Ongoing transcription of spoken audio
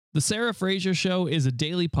The Sarah Fraser Show is a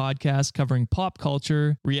daily podcast covering pop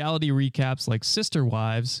culture, reality recaps like Sister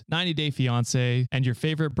Wives, 90 Day Fiancé, and your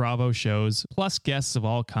favorite Bravo shows, plus guests of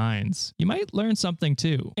all kinds. You might learn something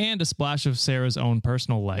too, and a splash of Sarah's own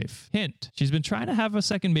personal life. Hint, she's been trying to have a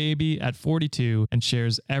second baby at 42 and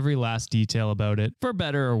shares every last detail about it, for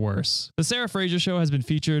better or worse. The Sarah Fraser Show has been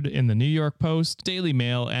featured in the New York Post, Daily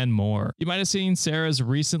Mail, and more. You might have seen Sarah's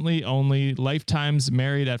recently only Lifetime's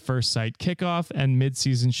Married at First Sight kickoff and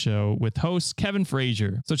mid-season show with host Kevin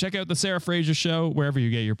Frazier. So check out the Sarah Fraser Show wherever you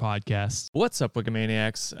get your podcasts. What's up,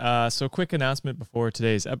 Wikimaniacs? So quick announcement before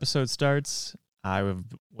today's episode starts. I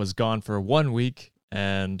was gone for 1 week,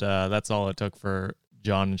 and that's all it took for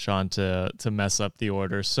John and Sean to mess up the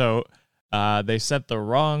order. So they set the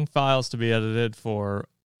wrong files to be edited for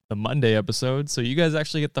the Monday episode. So you guys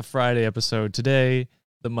actually get the Friday episode today,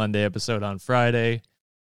 the Monday episode on Friday.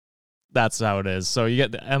 That's how it is. So you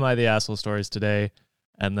get the Am I the Asshole stories today,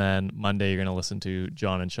 and then Monday you're going to listen to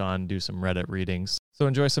John and Sean do some Reddit readings. So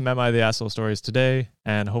enjoy some Am I the Asshole stories today,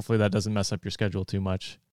 and hopefully that doesn't mess up your schedule too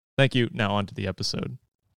much. Thank you. Now on to the episode.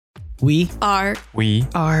 We are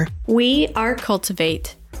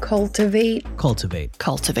cultivate. Cultivate. Cultivate.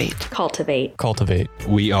 Cultivate. Cultivate. Cultivate.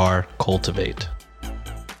 We are cultivate.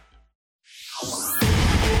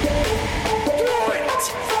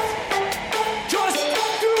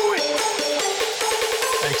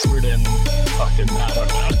 Expert in fucking, I don't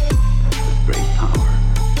know. Great power.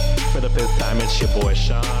 For the fifth time, it's your boy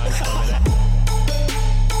Sean.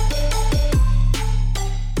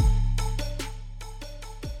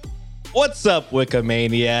 What's up,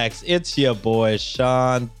 Wikimaniacs? It's your boy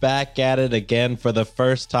Sean, back at it again for the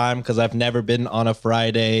first time because I've never been on a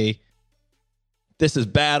Friday. This is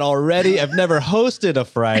bad already. I've never hosted a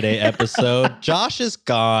Friday episode. Josh is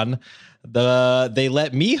gone. They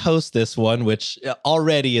let me host this one, which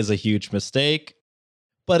already is a huge mistake.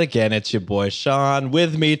 But again, it's your boy Sean.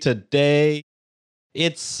 With me today,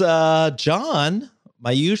 it's John,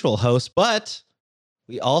 my usual host, but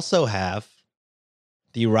we also have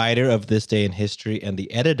the writer of This Day in History and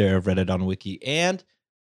the editor of Reddit on Wiki, and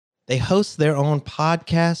they host their own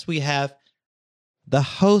podcast. We have the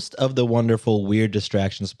host of the wonderful Weird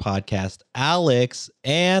Distractions podcast, Alex,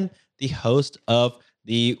 and the host of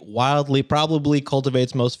the wildly, probably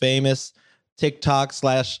Cultivate's most famous TikTok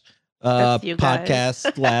slash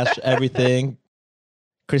podcast slash everything,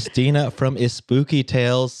 Christina from Espooky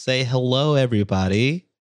Tales. Say hello, everybody.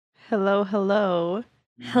 Hello, hello.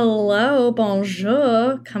 Hello,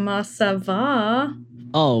 bonjour, comment ça va?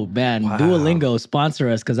 Oh, man. Wow. Duolingo, sponsor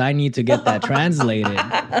us because I need to get that translated.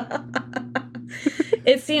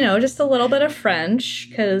 It's, just a little bit of French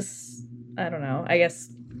because, I don't know, I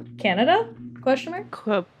guess Canada? Question mark?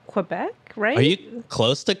 Quebec, right? Are you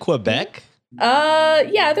close to Quebec?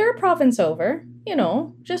 Yeah, they're a province over,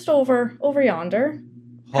 just over yonder.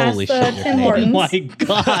 Holy past shit. Tim Oh Hortons. my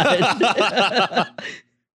God.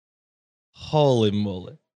 Holy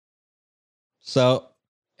moly. So,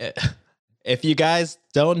 if you guys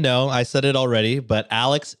don't know, I said it already, but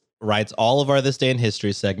Alex writes all of our This Day in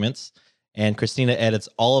History segments, and Christina edits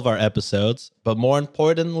all of our episodes. But more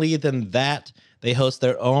importantly than that, they host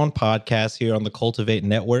their own podcast here on the Cultivate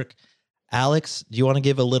Network. Alex, do you want to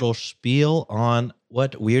give a little spiel on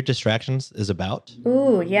what Weird Distractions is about?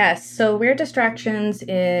 Ooh, yes. So Weird Distractions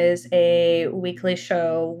is a weekly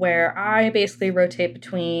show where I basically rotate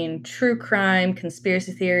between true crime,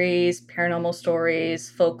 conspiracy theories, paranormal stories,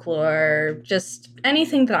 folklore, just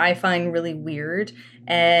anything that I find really weird.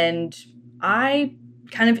 And I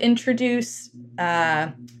kind of introduce,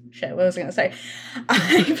 what was I going to say?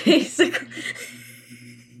 I basically...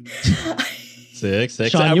 Six.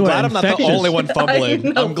 Sean, I'm you glad are I'm not the infectious. only one fumbling. I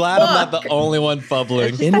know, I'm glad I'm not the only one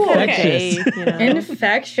fumbling. Infectious.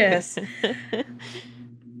 Infectious.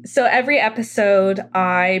 So every episode,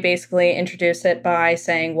 I basically introduce it by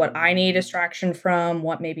saying what I need a distraction from,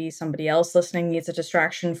 what maybe somebody else listening needs a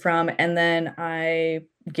distraction from, and then I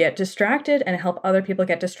get distracted and help other people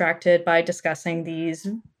get distracted by discussing these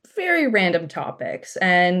very random topics.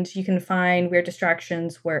 And you can find Weird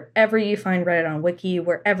Distractions wherever you find Reddit on Wiki,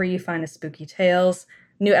 wherever you find Espooky Tales.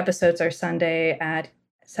 New episodes are Sunday at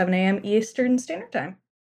 7 a.m. Eastern Standard Time.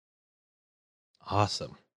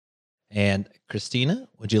 Awesome. And Christina,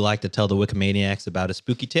 would you like to tell the Wikimaniacs about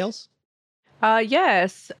Espooky Tales?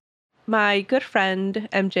 Yes. My good friend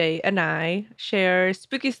MJ and I share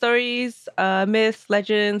spooky stories, myths,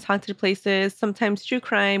 legends, haunted places, sometimes true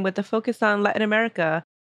crime with a focus on Latin America,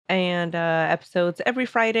 and episodes every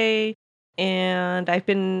Friday. And I've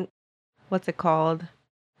been,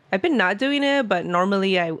 I've been not doing it, but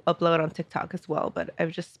normally I upload on TikTok as well. But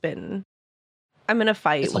I've just been I'm in a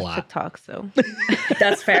fight It's a with lot. TikTok, so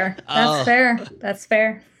That's fair. That's Oh. fair. That's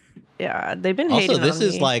fair. yeah, they've been hating Also, this on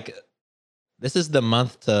is me. like this is the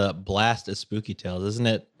month to blast a spooky tales, isn't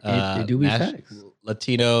it? It do be facts.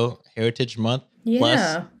 Latino Heritage Month Yeah.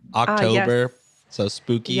 plus October, yes. so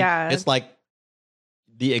spooky. Yeah. It's like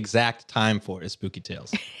the exact time for is spooky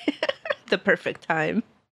tales. The perfect time.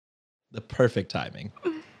 The perfect timing.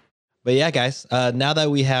 But yeah, guys, now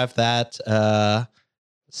that we have that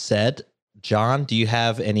said, John, do you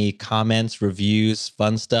have any comments, reviews,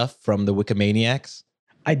 fun stuff from the Wikimaniacs?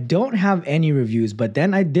 I don't have any reviews, but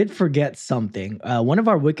then I did forget something. One of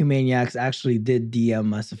our Wikimaniacs actually did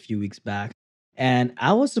DM us a few weeks back, and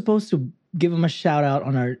I was supposed to give him a shout out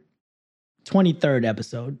on our 23rd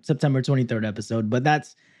episode, September 23rd episode, but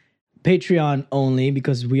that's Patreon only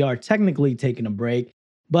because we are technically taking a break.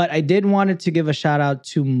 But I did wanted to give a shout out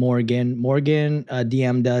to Morgan. Morgan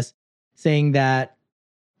DM'd us saying that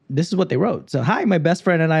this is what they wrote. So, hi, my best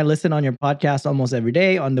friend and I listen on your podcast almost every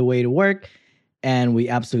day on the way to work. And we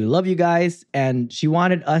absolutely love you guys. And she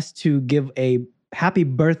wanted us to give a happy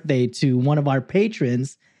birthday to one of our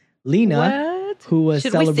patrons, Lena, What? who was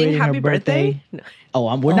Should we sing celebrating happy her birthday. No.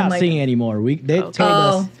 Oh, we're Oh not my singing God. anymore. They Okay. told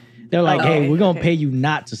us, they're like, hey, Okay, we're going to okay. pay you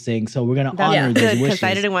not to sing. So we're going to That's honor good those because wishes.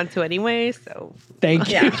 I didn't want to anyway. So Thank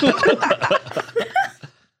you. Yeah.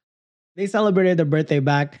 They celebrated their birthday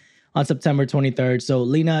back on September 23rd. So,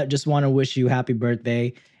 Lena, just want to wish you happy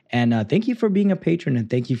birthday. And thank you for being a patron. And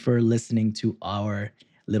thank you for listening to our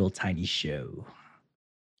little tiny show.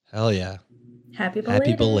 Hell yeah. Happy belated.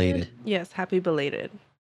 Happy belated. yes, happy belated.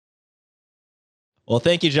 Well,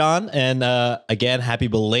 thank you, John. And again, happy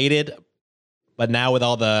belated. But now with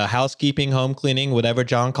all the housekeeping, home cleaning, whatever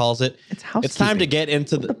John calls it, It's housekeeping. it's time to get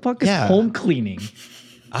into What the fuck is yeah. home cleaning?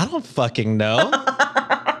 I don't fucking know.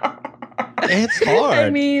 It's hard. I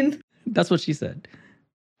mean, That's what she said.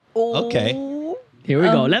 Okay. Oh. Here we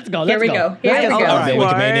go. Let's go. here Let's we go. go. Here Let's we go. go. All right,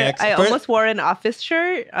 Wikimaniacs. I First- almost wore an office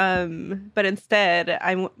shirt, but instead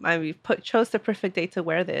I chose the perfect day to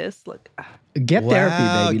wear this. Look, Get therapy,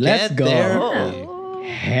 Wow, baby. Let's get go. therapy.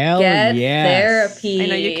 Hell get yes. therapy. I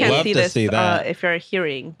know you can't Love see to this see that. if you're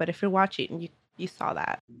hearing, but if you're watching, you saw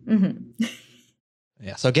that. Mm-hmm.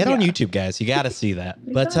 Yeah, so get on Yeah. YouTube, guys. You got to see that.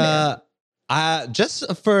 We But got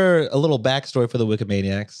just for a little backstory for the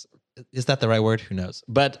Wikimaniacs, is that the right word? Who knows?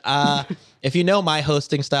 But if you know my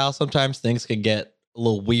hosting style, sometimes things can get a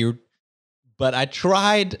little weird. But I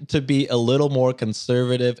tried to be a little more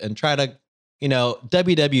conservative and try to,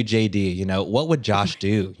 WWJD, what would Josh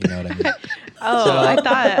do? You know what I mean? Oh, So, I thought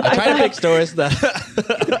I try to thought- pick stories that. I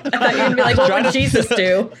thought you were gonna be like, what would Jesus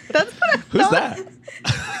do? That's what I Who's thought. that?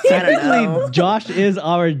 Technically, know. Josh is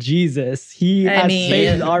our Jesus. He I has mean-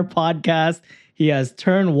 saved our podcast. He has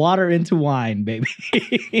turned water into wine, baby.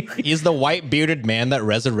 He's the white bearded man that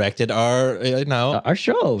resurrected our, Our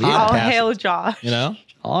show. Yeah. All Podcast. hail Josh.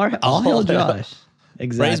 All hail Josh.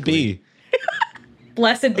 Exactly. Praise be.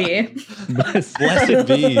 Blessed be. Bless. Blessed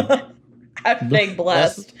be. Hashtag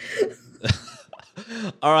blessed.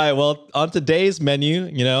 All right. Well, on today's menu,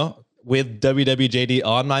 with WWJD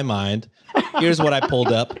on my mind, here's what I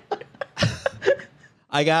pulled up.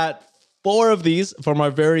 I got 4 of these from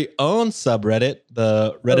our very own subreddit,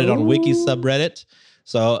 the Reddit on Wiki subreddit.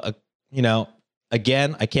 So,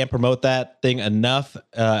 again, I can't promote that thing enough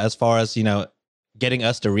as far as, getting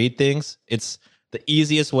us to read things. It's the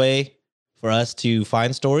easiest way for us to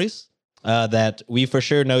find stories that we for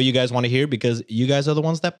sure know you guys want to hear because you guys are the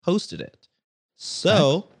ones that posted it.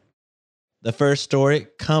 So, the first story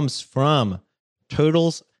comes from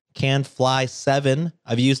Turtles Can Fly 7.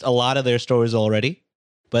 I've used a lot of their stories already,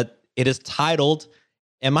 but it is titled,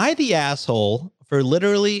 Am I the Asshole for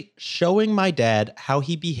Literally Showing My Dad How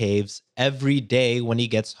He Behaves Every Day When He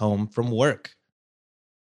Gets Home from Work?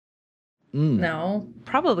 No,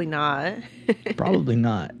 Probably not. Probably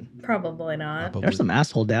not. probably not. There's some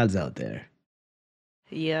asshole dads out there.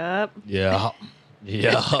 Yep. Yeah.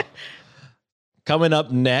 Yeah. Coming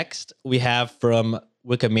up next, we have from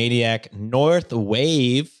Wikimaniac North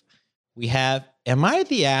Wave, we have, Am I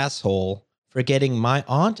the Asshole for getting my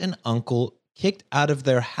aunt and uncle kicked out of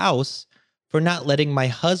their house for not letting my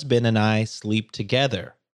husband and I sleep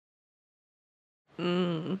together?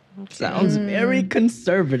 Okay. Sounds very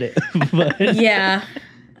conservative, but Yeah,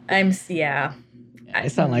 yeah. they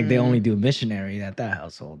sound like they only do missionary at that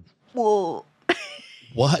household. Well,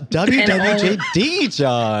 What? WWJD,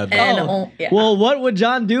 John. And Oh, yeah. Well, what would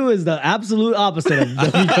John do is the absolute opposite of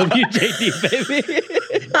WWJD, baby.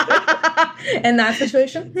 in that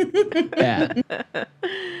situation. Yeah.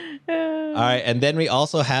 All right. And then we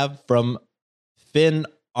also have from Finn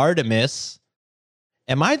Artemis,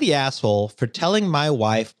 Am I the asshole for telling my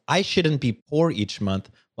wife I shouldn't be poor each month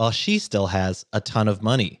while she still has a ton of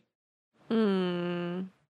money? I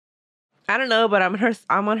don't know, but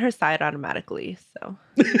I'm on her side automatically. So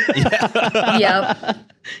Yep.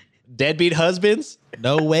 Deadbeat husbands?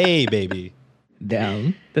 No way, baby.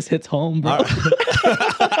 Damn, this hits home, bro.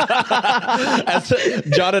 As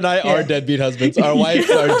John and I are deadbeat husbands. Our wives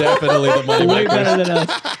are definitely the money Way better makers. than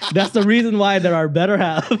us. That's the reason why there are better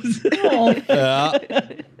halves. Yeah.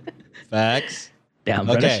 Facts. Damn,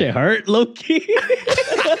 bro, that Okay. shit hurt, low-key.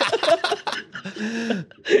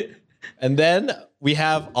 And then we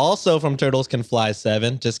have also from Turtles Can Fly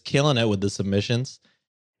 7, just killing it with the submissions.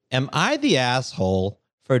 Am I the asshole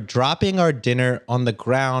for dropping our dinner on the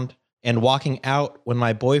ground and walking out when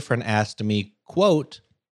my boyfriend asked me, quote,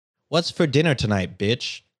 "What's for dinner tonight,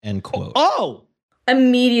 bitch?" End quote. Oh!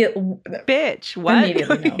 Immediate. bitch, what?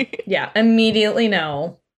 Immediately no. Yeah, immediately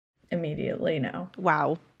no. Immediately no.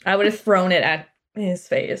 Wow. I would have thrown it at his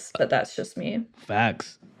face, but that's just me.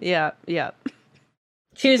 Facts. Yeah.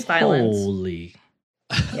 Choose violence. Holy.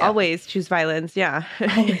 Yeah. Always choose violence. Yeah.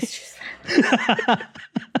 Always choose violence.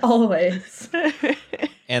 Always.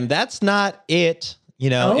 And that's not it,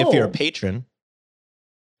 if you're a Oh. patron.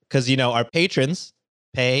 Because, our patrons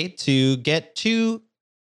pay to get 2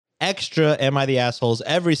 extra Am I the Assholes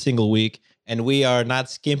every single week. And we are not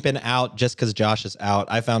skimping out just because Josh is out.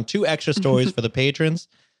 I found 2 extra stories for the patrons.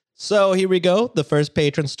 So here we go. The first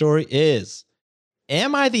patron story is,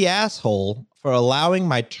 am I the asshole for allowing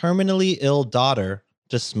my terminally ill daughter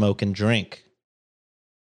to smoke and drink?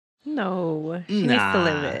 No. She needs Nah. to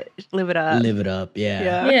live it up. Live it up, yeah.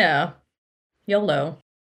 Yeah. Yeah. YOLO.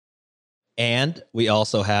 And we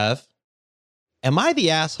also have, am I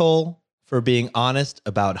the asshole for being honest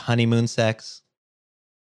about honeymoon sex?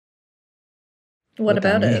 What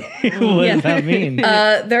about it? What Yeah. does that mean?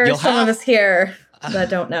 There are You'll some have- of us here that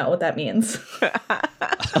don't know what that means.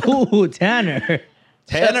 Ooh, Tanner.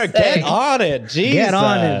 Tanner, Just saying. get on it. Jesus. Get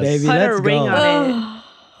on it, baby. Put a Let's ring go. on it. Oh,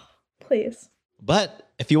 please. But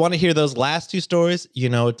if you want to hear those last 2 stories, you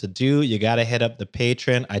know what to do. You got to hit up the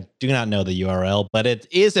Patreon. I do not know the URL, but it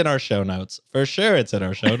is in our show notes. For sure, it's in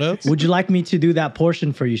our show notes. Would you like me to do that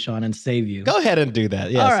portion for you, Sean, and save you? Go ahead and do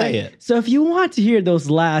that. Yeah, All say right. it. So if you want to hear those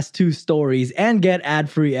last 2 stories and get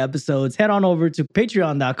ad-free episodes, head on over to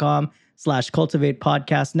patreon.com/Cultivate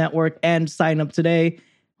Podcast Network and sign up today.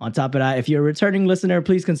 On top of that, if you're a returning listener,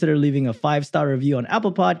 please consider leaving a 5-star review on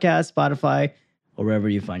Apple Podcasts, Spotify, or wherever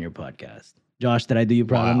you find your podcast. Josh, did I do you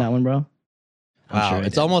proud on Wow. that one, bro? I'm Wow, sure I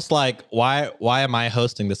it's did. almost like, why am I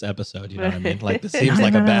hosting this episode? You know what I mean? Like, this No, seems no,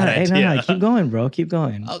 like no, a bad no, hey, idea. no, keep going, bro. Keep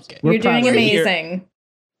going. Okay. We're You're proud doing of you. amazing.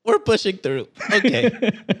 We're pushing through.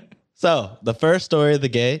 Okay. So, the first story of the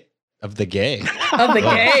gay. Of the gays.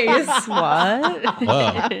 What?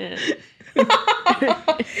 Whoa.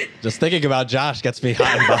 Just thinking about Josh gets me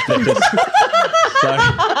hot and bothered. Sorry.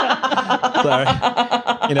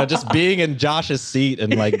 Just being in Josh's seat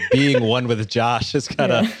and like being one with Josh is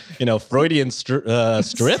kind of, Freudian strip. Oh,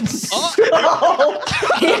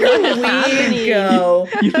 Here we go.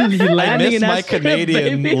 You I landing miss in that my script,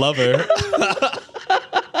 Canadian baby. lover.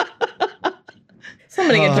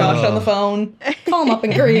 Somebody get Josh on the phone. Call him up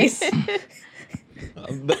in Greece.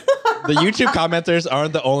 The YouTube commenters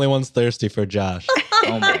aren't the only ones thirsty for Josh.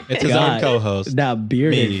 Oh my It's his God. own co-host. That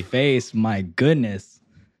bearded Me. face, my goodness.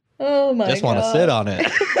 Oh my god. Just want to sit on it.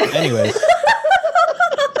 Anyways,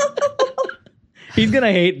 He's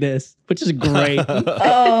gonna hate this, which is great.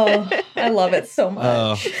 Oh, I love it so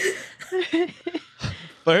much.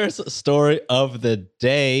 first story of the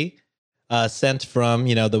day, sent from,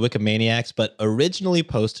 the Wikimaniacs, but originally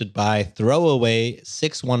posted by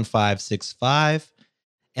Throwaway61565.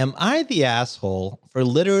 Am I the asshole for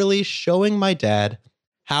literally showing my dad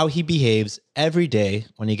how he behaves every day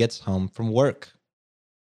when he gets home from work?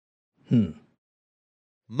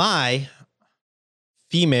 My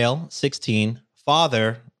female 16,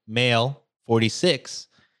 father male 46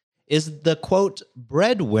 is the quote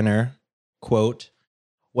breadwinner quote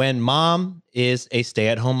when mom is a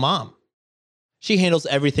stay-at-home mom. She handles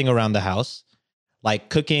everything around the house, like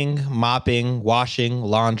cooking, mopping, washing,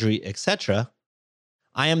 laundry, etc.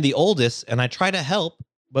 I am the oldest and I try to help,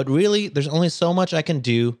 but really there's only so much I can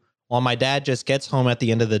do while my dad just gets home at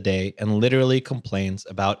the end of the day and literally complains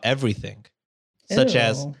about everything, such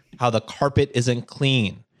as Ew. how the carpet isn't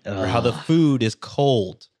clean or how the Ugh. food is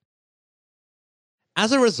cold.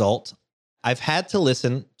 As a result, I've had to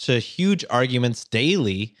listen to huge arguments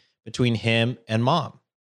daily between him and mom.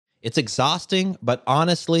 It's exhausting, but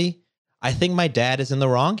honestly, I think my dad is in the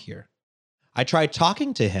wrong here. I tried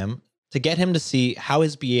talking to him to get him to see how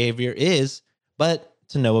his behavior is, but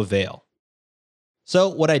to no avail. So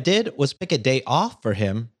what I did was pick a day off for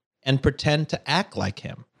him and pretend to act like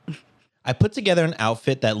him. I put together an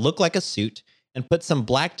outfit that looked like a suit and put some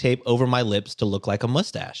black tape over my lips to look like a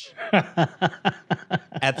mustache.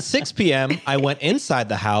 At 6 p.m., I went inside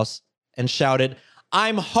the house and shouted,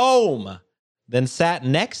 "I'm home!" Then sat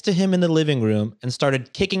next to him in the living room and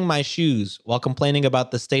started kicking my shoes while complaining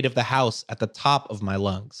about the state of the house at the top of my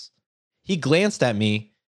lungs. He glanced at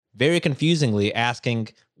me, very confusingly, asking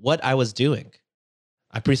what I was doing.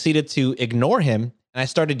 I proceeded to ignore him, and I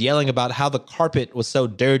started yelling about how the carpet was so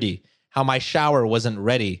dirty, how my shower wasn't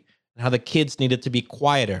ready, and how the kids needed to be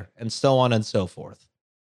quieter, and so on and so forth.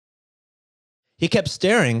 He kept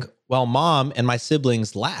staring while Mom and my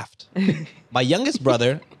siblings laughed. My youngest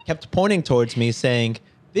brother kept pointing towards me saying,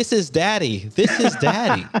 "This is Daddy, this is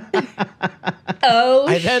Daddy."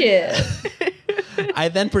 Oh, shit. I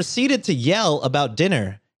then proceeded to yell about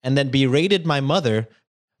dinner and then berated my mother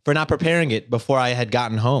for not preparing it before I had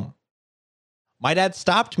gotten home. My dad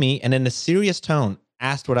stopped me and in a serious tone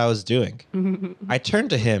asked what I was doing. I turned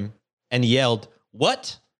to him and yelled,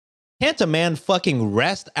 "What? Can't a man fucking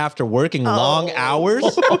rest after working long hours?"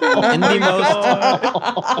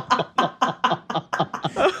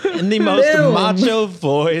 In the most Boom. macho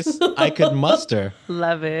voice I could muster.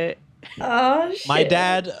 Love it. Oh, shit. My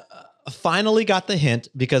dad finally got the hint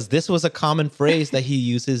because this was a common phrase that he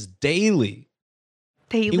uses daily.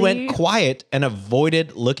 Daily. He went quiet and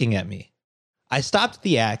avoided looking at me. I stopped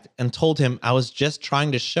the act and told him I was just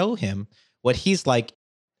trying to show him what he's like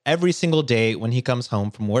every single day when he comes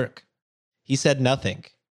home from work. He said nothing,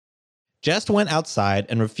 just went outside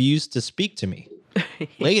and refused to speak to me.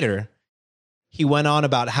 Later, he went on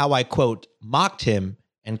about how I, quote, mocked him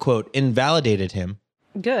and, quote, invalidated him.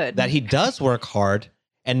 Good. That he does work hard,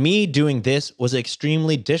 and me doing this was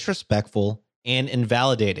extremely disrespectful and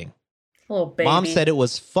invalidating. Little baby. Mom said it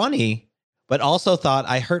was funny, but also thought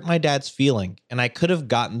I hurt my dad's feeling, and I could have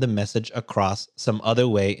gotten the message across some other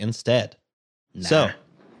way instead. Nah. So,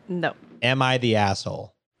 No. am I the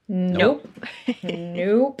asshole? Nope.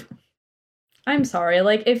 Nope. I'm sorry.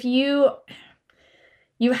 Like, if you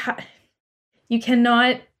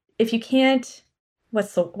cannot, if you can't,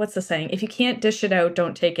 what's the saying? If you can't dish it out,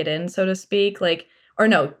 don't take it in, so to speak. Like, or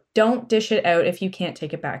no, don't dish it out if you can't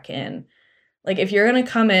take it back in. Like, if you're going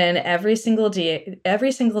to come in every single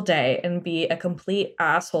day and be a complete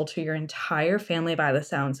asshole to your entire family by the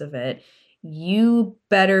sounds of it, you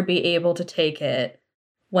better be able to take it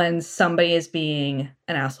when somebody is being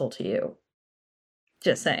an asshole to you.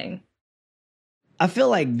 Just saying. I feel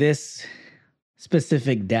like this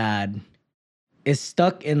specific dad is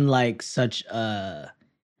stuck in like such the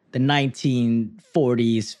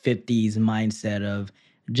 1940s, 50s mindset of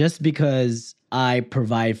just because I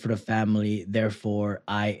provide for the family, therefore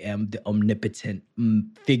I am the omnipotent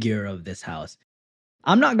figure of this house.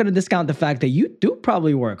 I'm not going to discount the fact that you do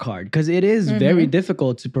probably work hard because it is very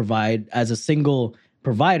difficult to provide as a single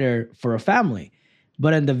provider for a family.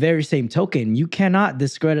 But in the very same token, you cannot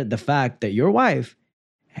discredit the fact that your wife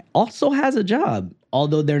also has a job.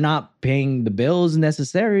 Although they're not paying the bills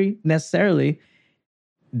necessarily,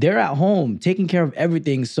 they're at home taking care of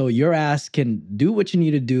everything so your ass can do what you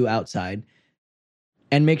need to do outside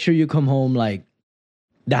and make sure you come home like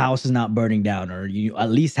the house is not burning down or you at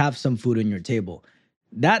least have some food on your table.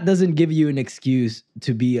 That doesn't give you an excuse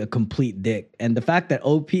to be a complete dick. And the fact that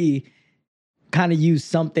OP kind of used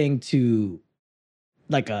something to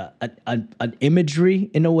like an imagery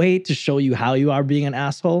in a way to show you how you are being an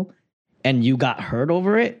asshole and you got hurt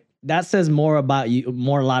over it, that says more about you, a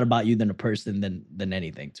lot about you than a person than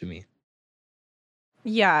anything to me.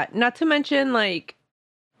 Yeah, not to mention like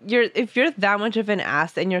if you're that much of an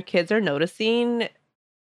ass and your kids are noticing,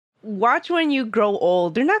 watch when you grow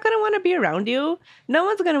old. They're not going to want to be around you. No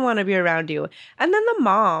one's going to want to be around you. And then the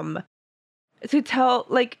mom to tell,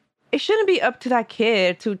 like, it shouldn't be up to that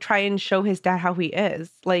kid to try and show his dad how he is.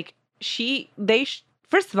 Like,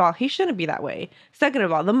 first of all, he shouldn't be that way. Second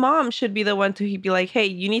of all, the mom should be the one to be like, hey,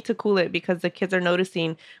 you need to cool it because the kids are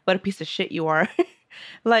noticing what a piece of shit you are.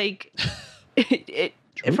 Like,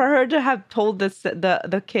 for her to have told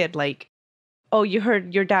the kid, like, oh, you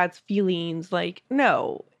hurt your dad's feelings. Like,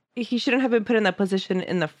 no, he shouldn't have been put in that position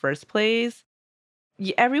in the first place.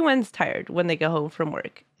 Everyone's tired when they go home from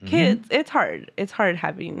work. Kids, it's hard. It's hard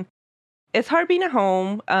being at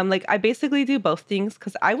home. Like, I basically do both things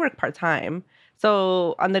because I work part-time.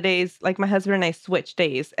 So on the days, like my husband and I switch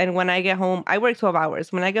days. And when I get home, I work 12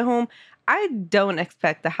 hours. When I get home, I don't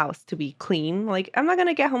expect the house to be clean. Like, I'm not going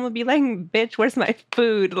to get home and be like, bitch, where's my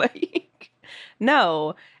food? Like,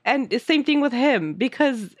 no. And the same thing with him,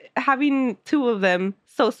 because having two of them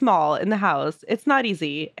so small in the house, it's not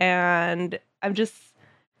easy. And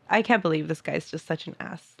I can't believe this guy's just such an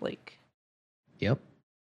ass. Like, Yep.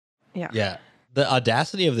 Yeah. The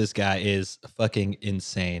audacity of this guy is fucking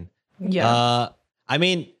insane. Yeah. I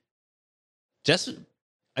mean,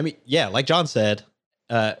 yeah, like John said,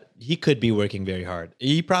 he could be working very hard.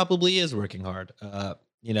 He probably is working hard.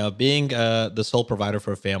 Being the sole provider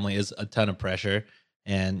for a family is a ton of pressure,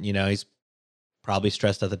 and he's probably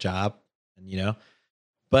stressed at the job, and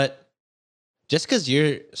but just because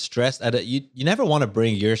you're stressed at it, you never want to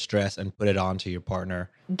bring your stress and put it onto your partner.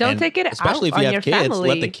 Don't And take it especially out if you on have your kids. family.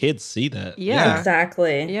 Let the kids see that. Yeah.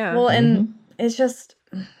 Exactly. Yeah. Well, and it's just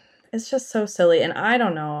so silly. And I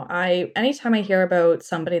don't know. Anytime I hear about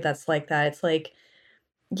somebody that's like that, it's like,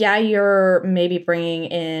 yeah, you're maybe bringing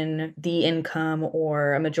in the income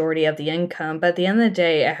or a majority of the income, but at the end of the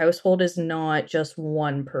day, a household is not just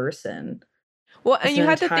one person. Well, It's and you an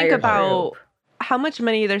have to think entire about group. how much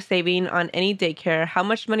money they're saving on any daycare, how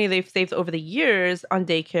much money they've saved over the years on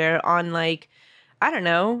daycare, on like, I don't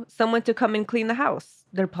know, someone to come and clean the house.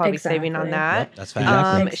 They're probably saving on Exactly. that. Yep, that's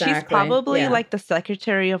fact. Exactly. She's probably yeah. like the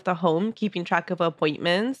secretary of the home, keeping track of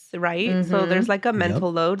appointments, right? So there's like a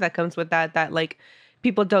mental load that comes with that like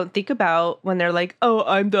people don't think about when they're like, oh,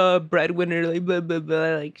 I'm the breadwinner, like blah blah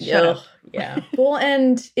blah. Like shut up. Yeah. Well,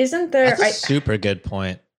 and isn't there? That's a super good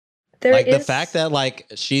point. There like the is- fact that like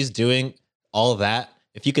she's doing all of that,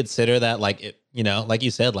 if you consider that like it, like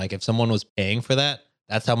you said, like if someone was paying for that,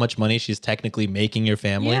 that's how much money she's technically making your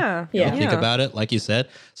family. Yeah. You Yeah. think about it, like you said.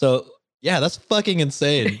 So yeah, that's fucking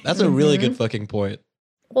insane. That's a really good fucking point.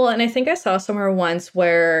 Well, and I think I saw somewhere once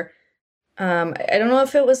where I don't know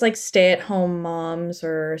if it was like stay-at-home moms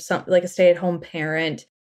or something, like a stay-at-home parent,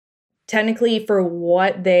 technically for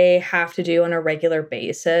what they have to do on a regular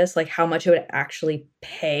basis, like how much it would actually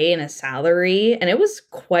pay in a salary. And it was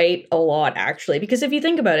quite a lot, actually, because if you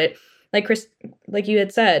think about it, like Chris, like you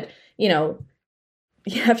had said, you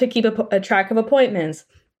have to keep a track of appointments,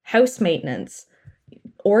 house maintenance,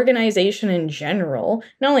 organization in general.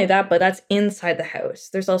 Not only that, but that's inside the house.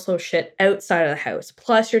 There's also shit outside of the house.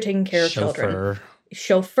 Plus, you're taking care of children.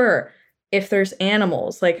 Chauffeur. If there's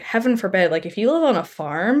animals, like heaven forbid, like if you live on a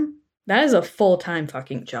farm, that is a full-time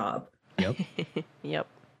fucking job. Yep. Yep.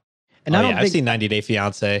 And I don't I've think seen 90 Day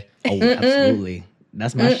Fiance. Oh, absolutely.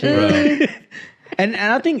 That's my shit. And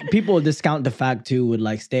I think people discount the fact too with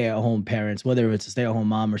like stay-at-home parents, whether it's a stay-at-home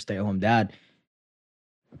mom or stay-at-home dad.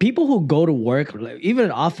 People who go to work, like, even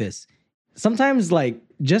in office, sometimes like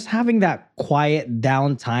just having that quiet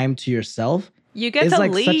downtime to yourself. You get is to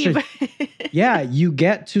like leave. Yeah, you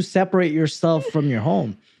get to separate yourself from your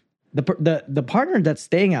home. The partner that's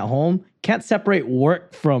staying at home can't separate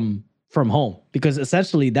work from home because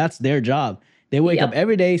essentially that's their job. They wake up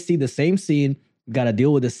every day, see the same scene, got to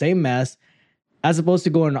deal with the same mess. As opposed to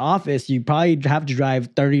going to an office, you probably have to drive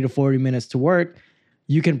 30 to 40 minutes to work.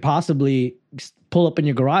 You can possibly pull up in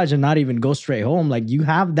your garage and not even go straight home. Like you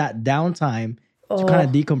have that downtime to kind of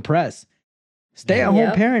decompress.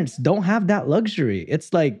 Stay-at-home parents don't have that luxury.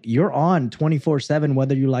 It's like you're on 24/7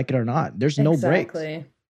 whether you like it or not. There's no breaks. Exactly.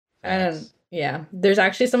 And yeah, there's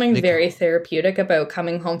actually something very therapeutic about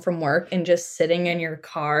coming home from work and just sitting in your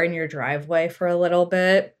car in your driveway for a little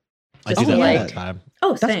bit. I do that all the time.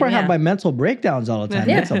 Oh, that's where I have my mental breakdowns all the time.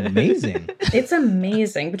 Yeah. It's amazing. It's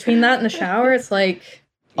amazing. Between that and the shower, it's like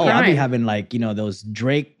I'll be having like, those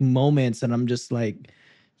Drake moments and I'm just like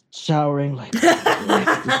showering like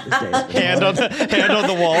hand on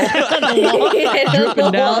the wall.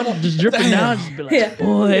 dripping down, just dripping down. Just be like,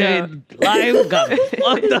 boy, life got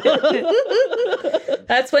fucked up.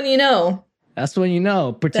 That's when you know. That's when you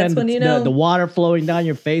know. Pretend when you know. the water flowing down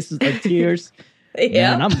your face is like tears.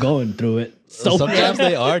 Yeah. Man, I'm going through it. So sometimes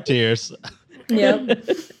they are tears. Yep.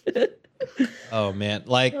 Oh man,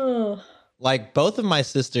 like both of my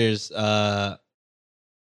sisters have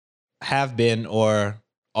been or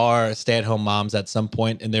are stay-at-home moms at some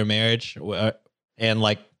point in their marriage, and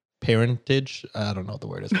like parentage. I don't know what the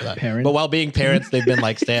word is for that. But while being parents, they've been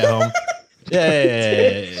like stay-at-home.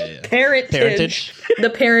 Yeah. Parentage. The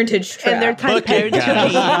parentage trap. And their time Book it,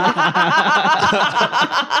 parentage.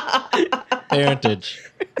 Parentage.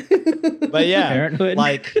 But yeah, Parenthood.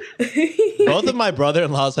 like both of my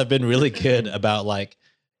brother-in-laws have been really good about like,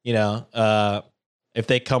 if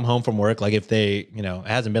they come home from work, like if they, it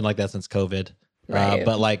hasn't been like that since COVID. Right.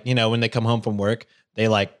 But like, when they come home from work, they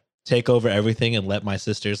like take over everything and let my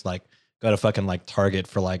sisters like go to fucking like Target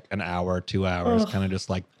for like an hour, 2 hours, kind of just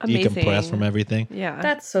like decompress from everything. Yeah.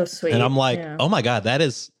 That's so sweet. And I'm like, oh my God, that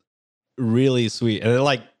is really sweet. And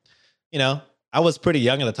like, I was pretty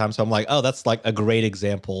young at the time. So I'm like, oh, that's like a great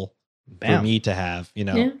example for me to have,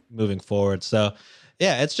 moving forward. So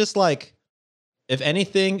yeah, it's just like, if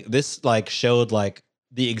anything, this like showed like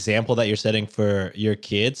the example that you're setting for your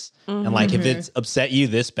kids. And like if it's upset you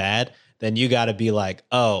this bad, then you got to be like,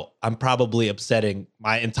 oh, I'm probably upsetting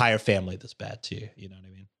my entire family this bad too. You know what I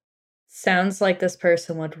mean? Sounds like this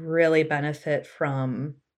person would really benefit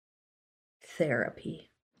from therapy.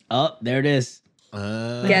 Oh, there it is.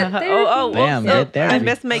 Get there. Bam, Yep. get there. I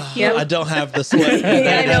missed my cue. I don't have the sweat.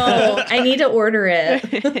 I know. I need to order it.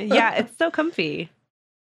 Yeah, it's so comfy.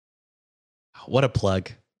 What a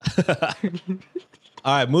plug.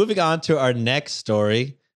 All right, moving on to our next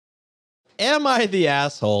story. Am I the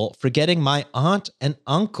asshole for getting my aunt and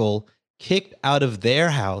uncle kicked out of their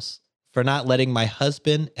house for not letting my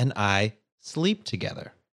husband and I sleep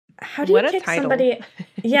together? How do you What a kick title. somebody?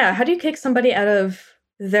 Yeah, how do you kick somebody out of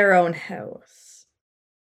their own house?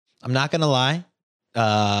 I'm not going to lie.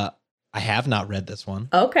 I have not read this one.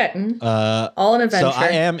 Okay. All an adventure. So I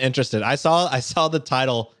am interested. I saw the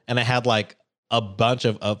title and I had like a bunch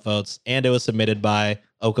of upvotes and it was submitted by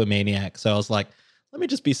Okomaniac. So I was like, let me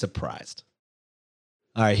just be surprised.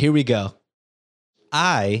 All right, here we go.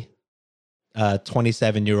 I,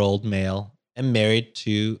 27-year-old male, am married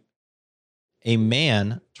to a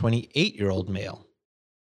man, 28-year-old male.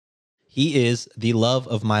 He is the love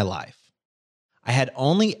of my life. I had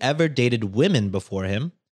only ever dated women before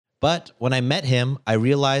him, but when I met him, I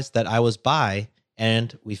realized that I was bi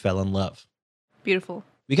and we fell in love. Beautiful.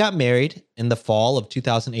 We got married in the fall of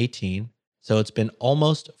 2018, so it's been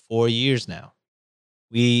almost 4 years now.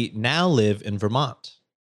 We now live in Vermont.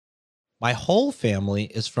 My whole family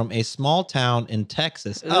is from a small town in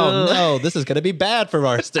Texas. Oh no, this is going to be bad for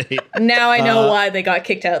our state. Now I know why they got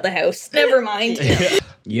kicked out of the house. Never mind.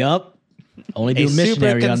 Yup. Only do A super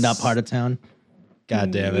missionary on that cons- part of town.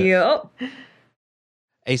 God damn it. Yep.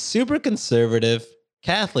 A super conservative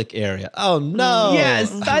Catholic area. Oh no.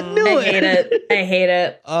 Yes, I knew I it. hate it. I hate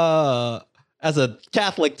it. As a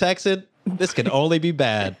Catholic Texan, this can only be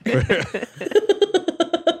bad.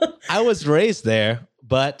 I was raised there,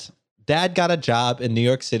 but Dad got a job in New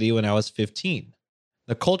York City when I was 15.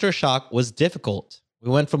 The culture shock was difficult. We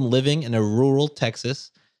went from living in a rural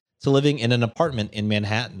Texas to living in an apartment in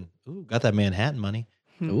Manhattan. Ooh, got that Manhattan money.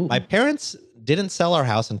 Ooh. My parents didn't sell our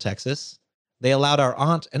house in Texas. They allowed our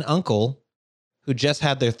aunt and uncle, who just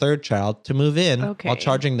had their third child, to move in while Okay.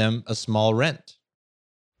 charging them a small rent.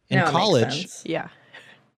 In Now it makes college, sense. Yeah.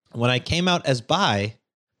 when I came out as bi,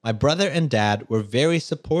 my brother and dad were very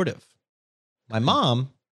supportive. My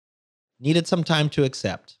mom needed some time to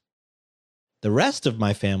accept. The rest of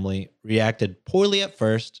my family reacted poorly at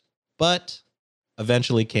first, but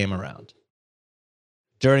eventually came around.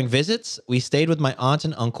 During visits, we stayed with my aunt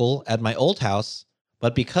and uncle at my old house,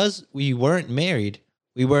 but because we weren't married,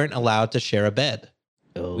 we weren't allowed to share a bed.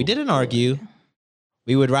 Oh, We didn't boy. argue.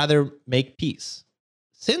 We would rather make peace.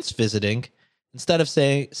 Since visiting, instead of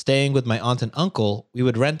staying with my aunt and uncle, we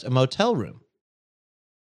would rent a motel room.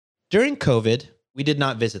 During COVID, we did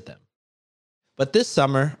not visit them. But this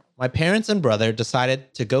summer, my parents and brother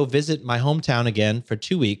decided to go visit my hometown again for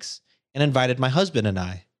 2 weeks and invited my husband and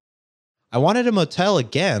I. I wanted a motel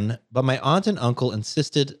again, but my aunt and uncle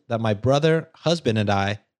insisted that my brother, husband, and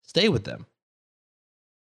I stay with them.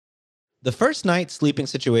 The first night sleeping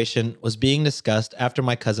situation was being discussed after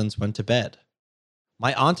my cousins went to bed.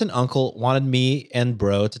 My aunt and uncle wanted me and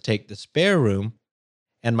bro to take the spare room,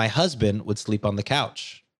 and my husband would sleep on the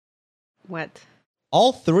couch. What?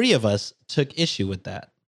 All three of us took issue with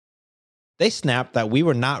that. They snapped that we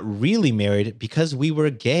were not really married because we were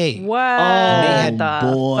gay. What? Oh,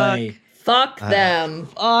 the boy. Fuck them.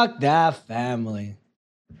 Fuck that family.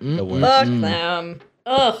 The worst. Fuck Mm-mm. them.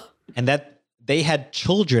 Ugg. And that they had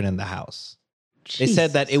children in the house. They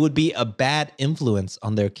said that it would be a bad influence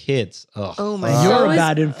on their kids. Ugh. Oh my You're So a is-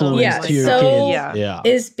 bad influence yeah, to your so- kids. Yeah. Yeah.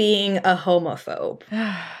 Is being a homophobe.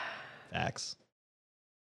 Facts.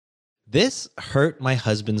 This hurt my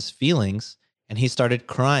husband's feelings, and he started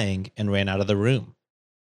crying and ran out of the room.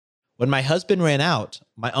 When my husband ran out,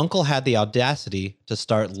 my uncle had the audacity to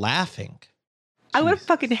start laughing. I would have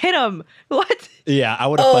fucking hit him. What? Yeah, I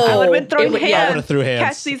would have Oh, fucking. I would have been throwing it would- I hands. would have threw hands.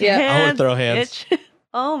 Catch these Yeah. I hands. would've thrown hands. bitch.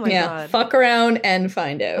 Oh my yeah. god. Fuck around and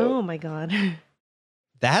find out. Oh my god.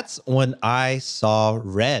 That's when I saw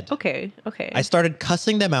red. Okay. Okay. I started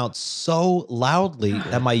cussing them out so loudly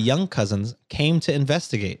that my young cousins came to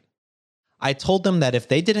investigate. I told them that if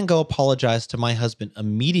they didn't go apologize to my husband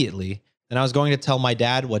immediately, then I was going to tell my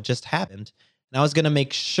dad what just happened, and I was going to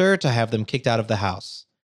make sure to have them kicked out of the house.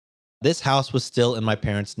 This house was still in my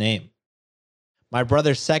parents' name. My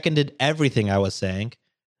brother seconded everything I was saying.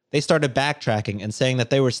 They started backtracking and saying that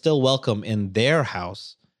they were still welcome in their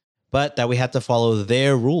house, but that we had to follow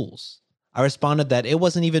their rules. I responded that it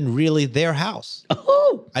wasn't even really their house.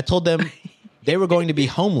 Oh, I told them they were going to be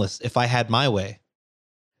homeless if I had my way.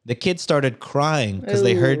 The kids started crying because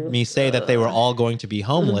they heard me say that they were all going to be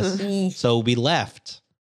homeless, so we left.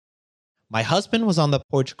 My husband was on the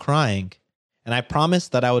porch crying, and I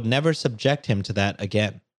promised that I would never subject him to that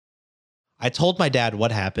again. I told my dad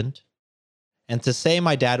what happened, and to say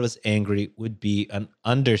my dad was angry would be an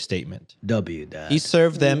understatement. Dad. He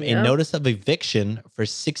served them a Yep. notice of eviction for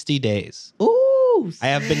 60 days. Ooh, I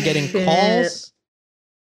have been getting Shit. calls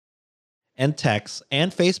and texts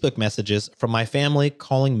and Facebook messages from my family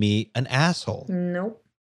calling me an asshole. Nope.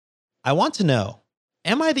 I want to know,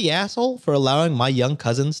 am I the asshole for allowing my young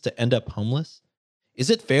cousins to end up homeless? Is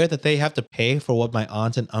it fair that they have to pay for what my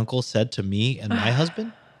aunt and uncle said to me and my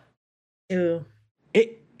husband? Ew.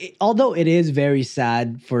 Although it is very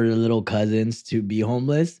sad for the little cousins to be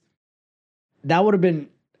homeless, that would have been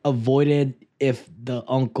avoided if the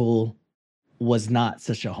uncle was not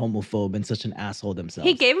such a homophobe and such an asshole themselves.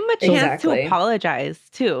 He gave him a chance Exactly. to apologize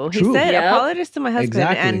too. He True. said, Yep. apologize to my husband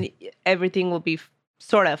Exactly. and everything will be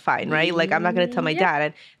sort of fine, right? Like, I'm not going to tell my Yep. dad.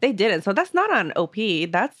 And they didn't. So that's not on OP.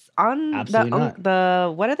 That's on Absolutely not.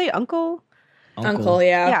 the, what are they, uncle? Uncle,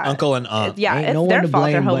 yeah. Yeah. Uncle and aunt. Yeah, Ain't it's no one their to fault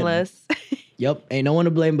they're blame but- homeless. Yep. Ain't no one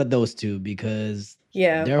to blame but those two because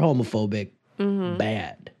Yeah. they're homophobic Mhm.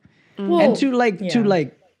 bad. Well, And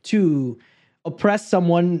to to oppress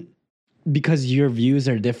someone because your views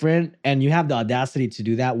are different and you have the audacity to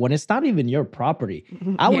do that when it's not even your property.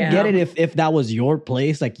 I would Yeah. get it if that was your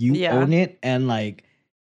place, like you Yeah. own it, and like,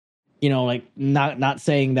 you know, like not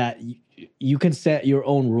saying that you can set your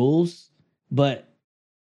own rules, but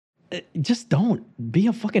just don't be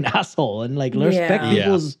a fucking asshole and like respect Yeah.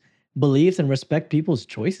 people's beliefs and respect people's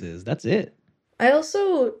choices. That's it.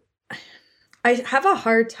 I have a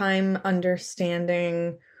hard time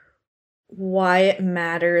understanding why it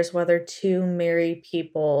matters whether two married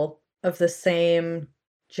people of the same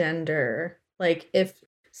gender, like if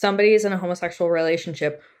somebody is in a homosexual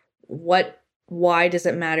relationship, why does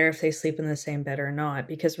it matter if they sleep in the same bed or not?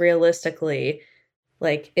 Because realistically,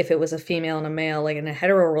 like if it was a female and a male, like in a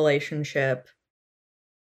hetero relationship,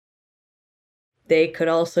 they could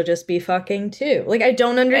also just be fucking too. Like I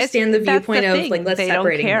don't understand the That's viewpoint of thing. like let's they don't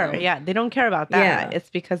separating care. them. Yeah, they don't care about that. Yeah. It's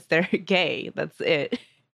because they're gay. That's it.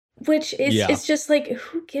 Which is Yeah. it's just like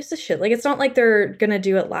who gives a shit? Like it's not like they're gonna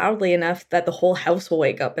do it loudly enough that the whole house will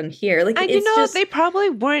wake up and hear. Like And it's just they probably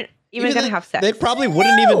weren't even going to have sex. They probably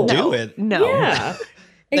wouldn't even do it. No. yeah.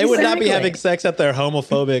 They would not be Exactly. having sex at their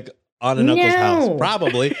homophobic aunt and uncle's house. No.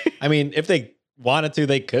 Probably. I mean, if they wanted to,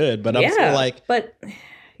 they could. But I'm still like, but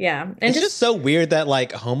yeah, and it's just so weird that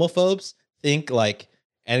like homophobes think like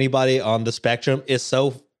anybody on the spectrum is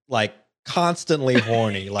so like constantly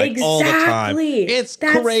horny, like all the time. Exactly. It's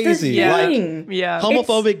That's the crazy. Like thing. Yeah.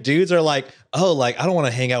 homophobic dudes are like, oh, like I don't want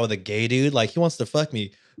to hang out with a gay dude. Like he wants to fuck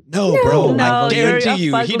me. No, bro. No, I you're guarantee a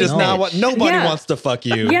you, he fugly does not want. bitch. Nobody Yeah. wants to fuck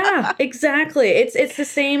you. Yeah, exactly. It's the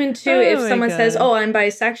same in two. Oh If my someone says, God. "Oh, I'm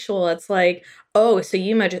bisexual," it's like, "Oh, so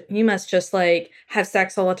you must just like have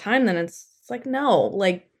sex all the time." Then it's like, no,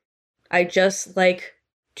 like I just like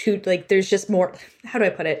to like. There's just more. How do I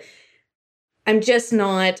put it? I'm just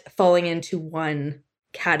not falling into one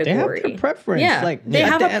They have category. their preference. Yeah, Like they at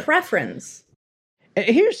have the a end- preference.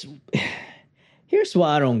 Here's what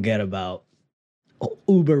I don't get about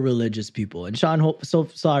uber religious people. And Sean, so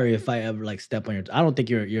sorry if I ever like step on your. I don't think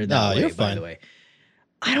you're that No, way. you're by fine. the way,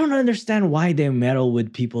 I don't understand why they meddle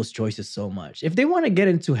with people's choices so much. If they want to get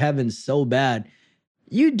into heaven so bad,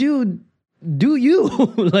 you do you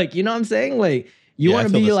like you know what I'm saying? Like you Yeah, I want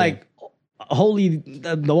to feel be the like holy,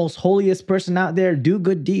 the most holiest person out there. Do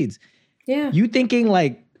good deeds. Yeah. You thinking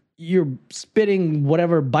like you're spitting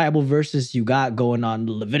whatever Bible verses you got going on,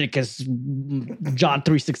 Leviticus, John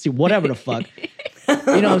 3:16, whatever the fuck.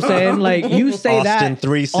 You know what I'm saying? Like you say Austin that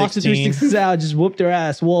 3:16. Austin 3:16 said, I just whooped their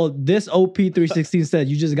ass. Well, this OP 3:16 said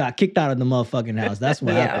you just got kicked out of the motherfucking house. That's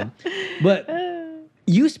what Yeah. happened. But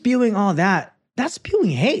you spewing all that, that's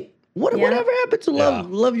spewing hate. Yeah. Whatever happened to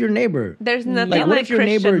love your neighbor? There's nothing Like, like, what if your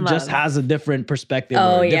Christian neighbor just love. has a different perspective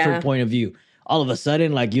Oh, or a yeah. different point of view? All of a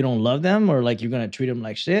sudden, like you don't love them or like you're gonna treat them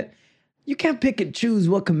like shit. You can't pick and choose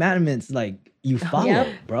what commandments like you follow, Yep.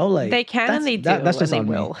 bro. Like They can and they do, that's just and on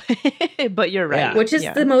they me. will. But you're right. Yeah. Which is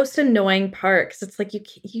Yeah. the most annoying part because it's like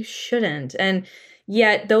you shouldn't. And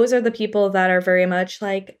yet those are the people that are very much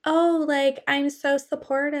like, oh, like I'm so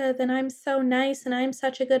supportive and I'm so nice and I'm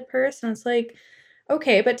such a good person. It's like,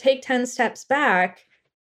 okay, but take 10 steps back.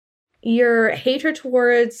 Your hatred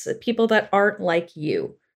towards people that aren't like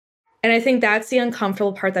you. And I think that's the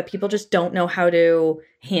uncomfortable part that people just don't know how to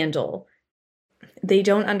handle. They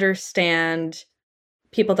don't understand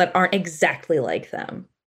people that aren't exactly like them.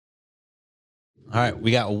 All right,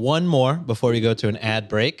 we got one more before we go to an ad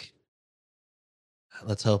break.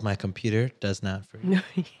 Let's hope my computer does not freeze.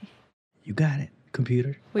 You got it,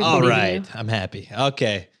 computer. We All believe in right, you. I'm happy.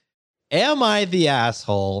 Okay. Am I the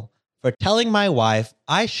asshole for telling my wife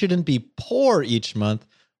I shouldn't be poor each month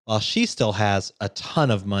while she still has a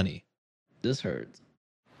ton of money? This hurts.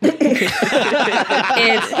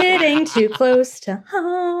 It's getting too close to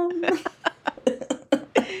home.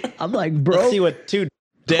 I'm like, bro. Let's see what two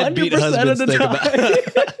deadbeat 100% of husbands the think time.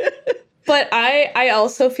 about. But I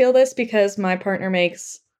also feel this because my partner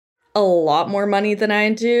makes a lot more money than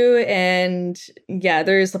I do. And yeah,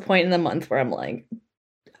 there's a point in the month where I'm like,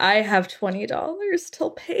 I have $20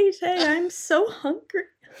 till payday. I'm so hungry.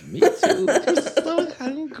 Me too. I'm so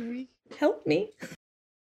hungry. Help me.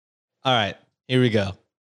 All right, here we go.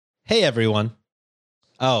 Hey, everyone.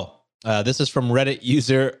 This is from Reddit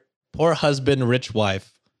user, poor husband, rich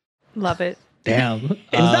wife. Love it. Damn.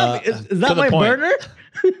 Is to that the my point. burner?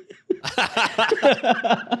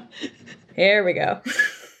 Here we go.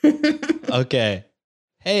 Okay.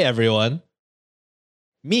 Hey, everyone.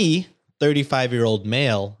 Me, 35-year-old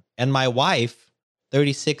male, and my wife,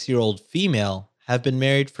 36-year-old female, have been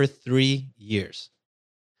married for 3 years.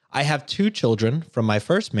 I have 2 children from my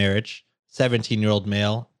first marriage, 17-year-old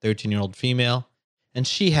male, 13-year-old female, and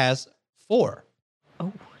she has 4.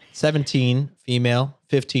 Oh. 17 female,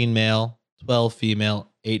 15 male, 12 female,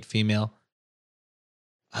 8 female.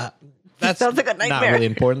 That sounds like a not nightmare. really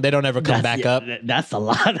important. They don't ever come back up. That's a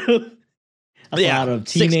lot of. That's Yeah, a lot of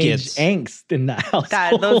 6 teenage kids. angst in that house.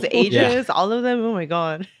 God, those ages, all of them. Oh my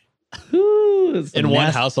God. In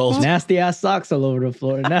one household. Nasty ass socks all over the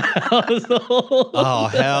floor in that household. Oh,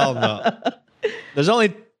 hell no. There's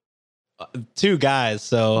only 2 guys,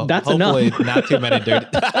 so That's hopefully enough. not too many dirty.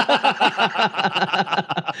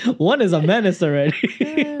 One is a menace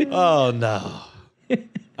already. Oh, no.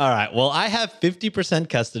 All right. Well, I have 50%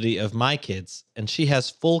 custody of my kids, and she has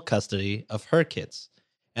full custody of her kids.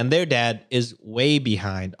 And their dad is way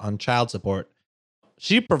behind on child support.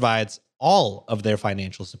 She provides all of their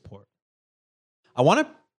financial support. I want to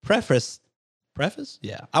preface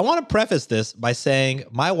this by saying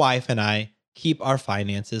my wife and I keep our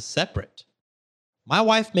finances separate. My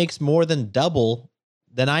wife makes more than double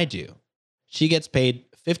than I do. She gets paid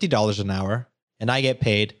 $50 an hour, and I get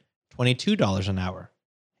paid $22 an hour.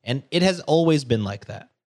 And it has always been like that.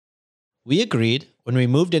 We agreed when we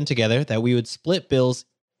moved in together that we would split bills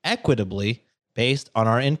equitably based on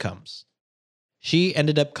our incomes. She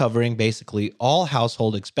ended up covering basically all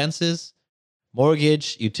household expenses,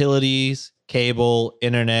 mortgage, utilities, cable,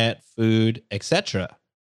 internet, food, etc.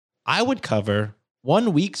 I would cover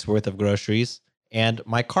 1 week's worth of groceries and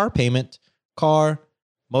my car payment, car,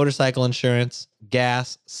 motorcycle insurance,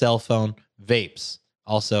 gas, cell phone, vapes.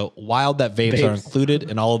 Also, wild that vapes are Vapes. included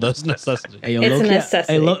in all of those necessities. Hey, yo, It's a low-key,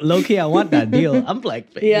 necessity. Hey, low-key, I want that deal. I'm like,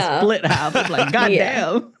 Yeah. split half. I'm like, God Yeah.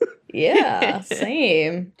 damn. Yeah,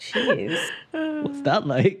 same. Jeez. What's that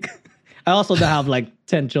like? I also don't have like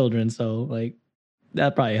 10 children, so like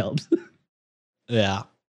that probably helps. Yeah.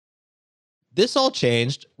 This all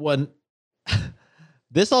changed when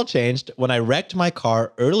I wrecked my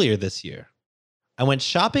car earlier this year. I went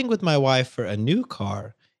shopping with my wife for a new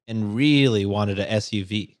car and really wanted a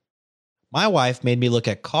SUV. My wife made me look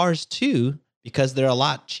at cars too because they're a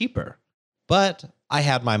lot cheaper, but I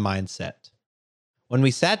had my mind set. When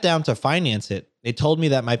we sat down to finance it, they told me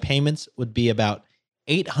that my payments would be about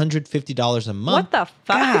 $850 a month What the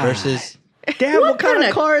fuck? God. versus Damn, what kind kinda-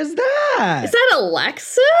 of car is that? Is that a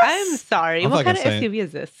Lexus? I'm sorry. I'm What kind of fucking saying. SUV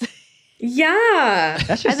is this? Yeah.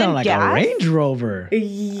 That should And sound then like gas? a Range Rover.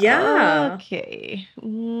 Yeah. Okay.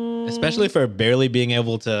 especially for barely being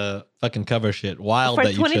able to fucking cover shit. Wild for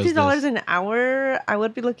that you chose $22 this. an hour, I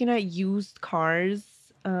would be looking at used cars.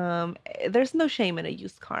 There's no shame in a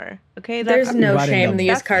used car. Okay, There's I'd be no riding shame the in the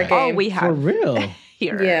used car that's all game. we For have real.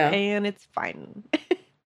 here. Yeah. And it's fine.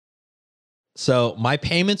 So my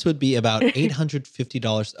payments would be about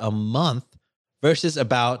 $850 a month versus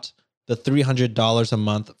about the $300 a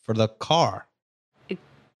month for the car.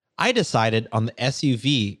 I decided on the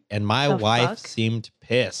SUV and my The wife fuck? seemed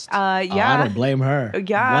pissed. Oh, I Yeah. don't blame her.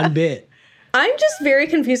 Yeah. One bit. I'm just very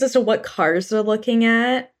confused as to what cars they're looking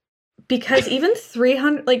at because even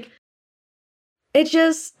 300, like, it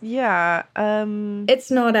just, Yeah.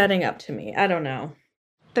 it's not adding up to me. I don't know.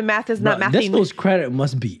 The math is not Bro, this mathing. fool's credit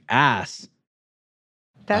must be ass.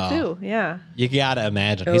 That Oh. too. Yeah. You gotta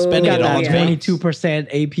imagine. He's Oh, spending Got it all that on yeah. paint. 22%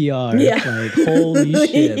 APR. Yeah. It's like, holy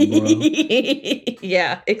shit, bro.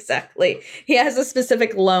 Yeah, exactly. He has a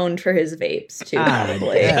specific loan for his vapes too, Ah,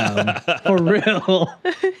 probably. damn. For real.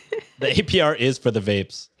 The APR is for the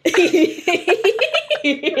vapes.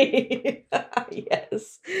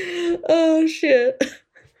 Yes. Oh, shit.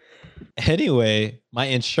 Anyway, my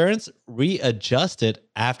insurance readjusted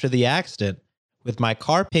after the accident. With my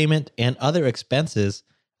car payment and other expenses,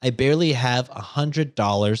 I barely have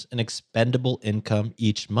 $100 in expendable income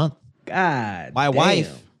each month. God, My damn.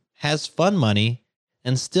 wife has fun money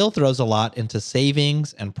and still throws a lot into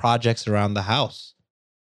savings and projects around the house.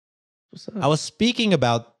 What's up? I was speaking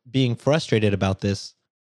about being frustrated about this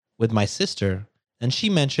with my sister, and she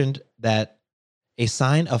mentioned that a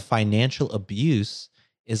sign of financial abuse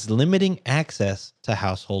is limiting access to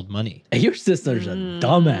household money. Hey, your sister's a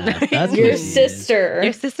dumbass. That's Your what she is. sister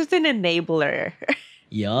Your sister's an enabler.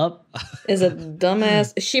 Yup. is a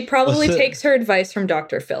dumbass. She probably What's it- takes her advice from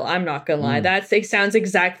Dr. Phil. I'm not gonna lie. Mm. It sounds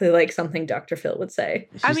exactly like something Dr. Phil would say.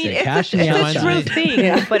 I She mean, said, "Cash it's me a, out, it's a true child." thing,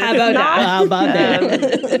 Yeah. but How it's about not. that? How about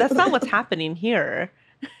that? That's not what's happening here.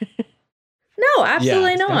 No,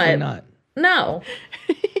 absolutely Yeah, Definitely not. not. No.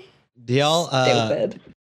 Do y'all Stupid.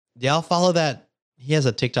 do y'all follow that? He has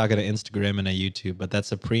a TikTok and an Instagram and a YouTube, but that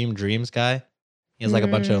Supreme Dreams guy. He has like a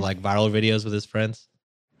bunch of like viral videos with his friends.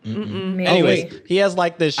 Mm-mm. Maybe. Anyways, he has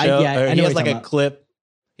like this I- show, yeah, I or know he what has like you're a talking about. clip.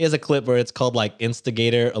 He has a clip where it's called like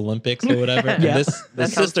Instigator Olympics or whatever. And Yeah. this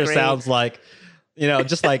That sounds sister great. sounds like,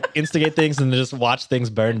 just like instigate things and just watch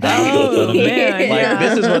things burn down. in front Oh, of it. man, Like yeah.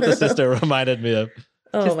 this is what the sister reminded me of.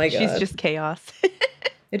 Oh my god. She's just chaos.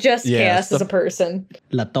 just Yeah, chaos the- as a person.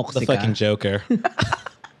 La The toxica. fucking Joker.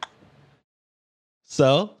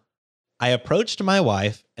 So I approached my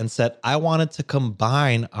wife and said I wanted to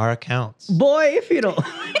combine our accounts. Boy, if you don't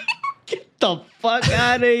get the fuck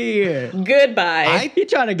out of here. Goodbye. You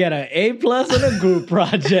trying to get an A+ on a group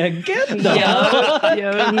project. Get the Yup. fuck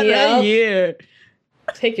Yup. out Yup. of here.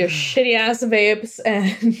 Take your shitty ass vapes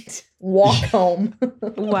and walk home.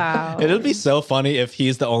 Wow. It'll be so funny if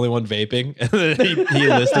he's the only one vaping. And then he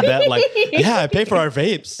listed that like, yeah, I pay for our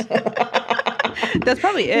vapes. That's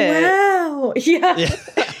probably it. Wow. Yeah. Yeah.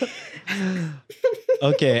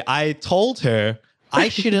 Okay, I told her I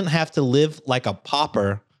shouldn't have to live like a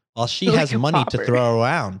pauper while she Like has a money to pauper. throw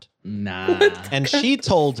around. Nah. And she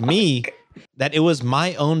told me that it was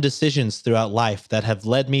my own decisions throughout life that have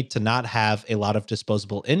led me to not have a lot of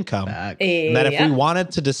disposable income. Facts. And that if Yeah. we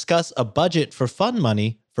wanted to discuss a budget for fun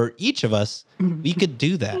money for each of us, we could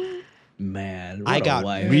do that. Man, what I a got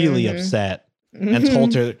wife. really Mhm. upset and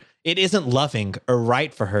told her it isn't loving or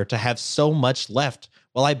right for her to have so much left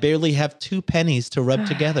while I barely have 2 pennies to rub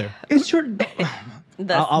together. It's your.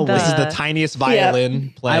 I'll wait. This is the tiniest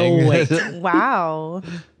violin playing. I will wait. Wow.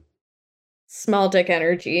 Small dick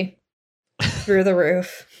energy through the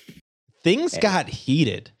roof. Things got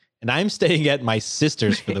heated, and I'm staying at my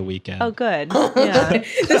sister's for the weekend. Oh, good. Yeah.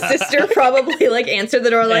 The sister probably like answered the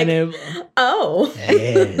door like, And oh.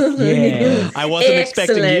 yes, yes. I wasn't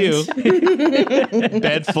expecting you. Excellent.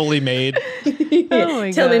 Bed fully made. Oh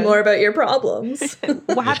my Tell me God. more about your problems.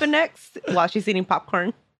 What happened next? While she's eating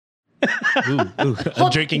popcorn. Ooh, I'm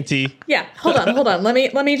drinking tea. Yeah, hold on.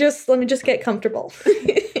 Let me just get comfortable.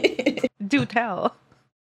 Do tell.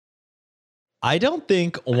 I don't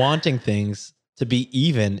think wanting things to be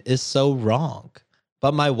even is so wrong.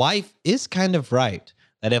 But my wife is kind of right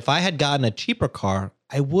that if I had gotten a cheaper car,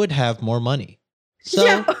 I would have more money. So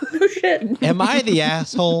yeah, no shit. am I the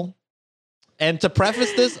asshole? And to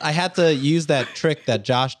preface this, I had to use that trick that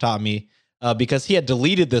Josh taught me because he had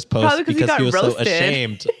deleted this post Probably 'cause he because got he was roasted. so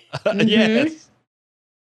ashamed. Yes.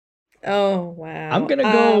 Oh wow. I'm gonna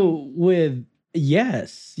go with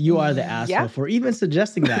yes. You are the asshole yeah. for even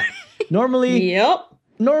suggesting that. Normally, Yep.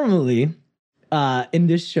 in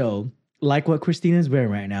this show, like what Christina's wearing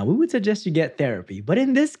right now, we would suggest you get therapy. But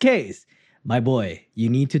in this case, my boy, you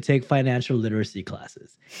need to take financial literacy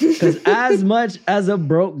classes. Because as much as a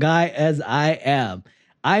broke guy as I am,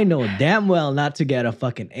 I know damn well not to get a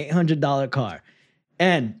fucking $800 car.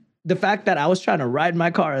 And the fact that I was trying to ride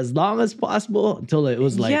my car as long as possible until it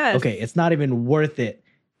was like, Yes. okay, it's not even worth it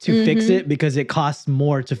to fix it because it costs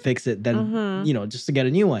more to fix it than, just to get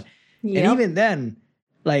a new one. Yep. And even then,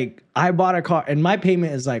 like I bought a car and my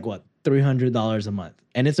payment is like what, $300 a month.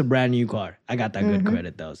 And it's a brand new car. I got that good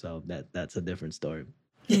credit though. So that's a different story.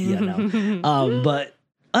 But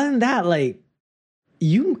other than that, like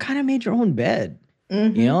you kind of made your own bed, you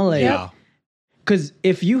know, like, Yeah. because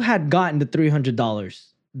if you had gotten the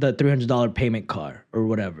 $300 payment car or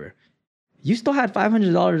whatever, you still had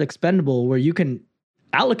 $500 expendable where you can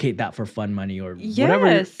allocate that for fun money or whatever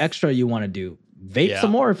Yes. extra you want to do. Vape Yeah.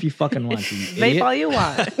 some more if you fucking want to. you Vape idiot. all you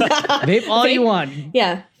want. Vape all you want.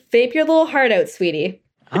 Yeah. Vape your little heart out, sweetie.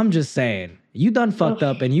 I'm just saying, you done fucked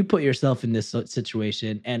up and you put yourself in this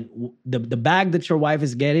situation, and the bag that your wife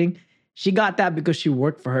is getting she got that because she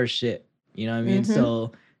worked for her shit. You know what I mean? Mhm.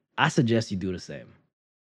 So I suggest you do the same.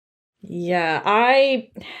 Yeah,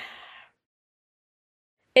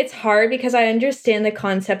 it's hard because I understand the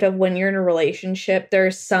concept of when you're in a relationship,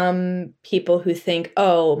 there's some people who think,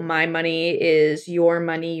 oh, my money is your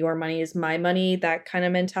money is my money, that kind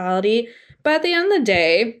of mentality. But at the end of the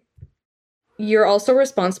day, you're also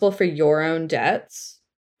responsible for your own debts.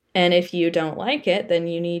 And if you don't like it, then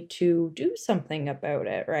you need to do something about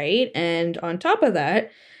it, right? And on top of that,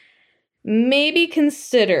 maybe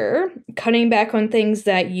consider cutting back on things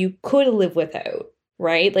that you could live without,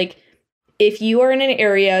 right? Like, if you are in an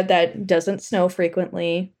area that doesn't snow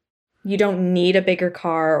frequently, you don't need a bigger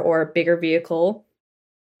car or a bigger vehicle.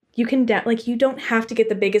 You can you don't have to get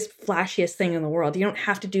the biggest flashiest thing in the world. You don't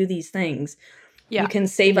have to do these things. Yeah. You can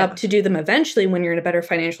save up to do them eventually when you're in a better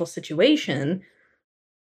financial situation.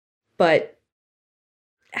 But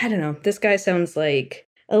I don't know. This guy sounds like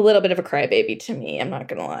a little bit of a crybaby to me. I'm not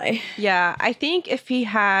gonna lie. Yeah, I think if he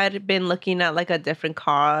had been looking at like a different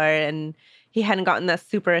car and he hadn't gotten that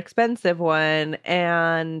super expensive one,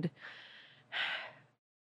 and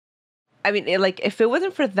I mean, if it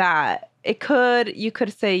wasn't for that, you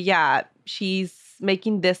could say, yeah, she's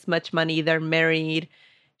making this much money, they're married,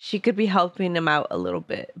 she could be helping him out a little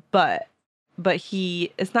bit, but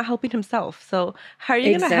he is not helping himself. So how are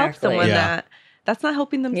you going to help Exactly. someone Yeah. that's not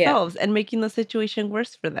helping themselves and making the situation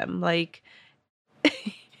worse for them? Like,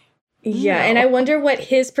 yeah, and no. I wonder what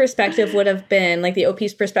his perspective would have been, like the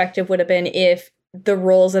OP's perspective would have been if the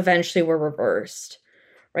roles eventually were reversed,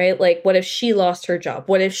 right? Like, what if she lost her job?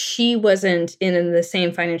 What if she wasn't in the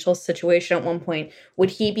same financial situation at one point? Would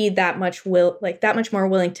he be that much more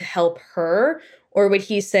willing to help her? Or would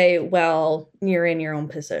he say, well, you're in your own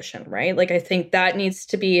position, right? Like, I think that needs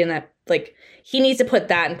to be in that, like, he needs to put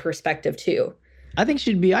that in perspective too. I think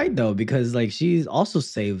she'd be right though, because like she's also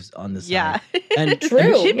saves on the side. Yeah. And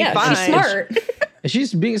True. she'd be Yeah, fine. she's smart. and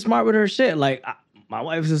she's being smart with her shit. Like my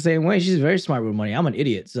wife's the same way. She's very smart with money. I'm an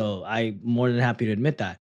idiot, so I'm more than happy to admit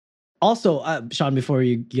that. Also, Sean, before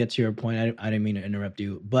you get to your point, I didn't mean to interrupt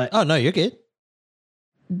you, but Oh no, you're good.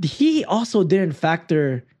 he also didn't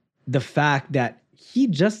factor the fact that he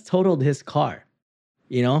just totaled his car.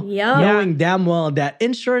 You know, Yeah. knowing damn well that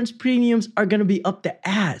insurance premiums are gonna be up the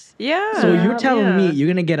ass. Yeah. So you're telling me yeah. you're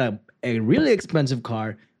gonna get a really expensive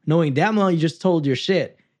car, knowing damn well you just told your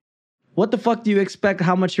shit. What the fuck do you expect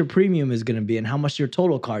how much your premium is gonna be and how much your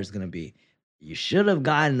total car is gonna be? You should have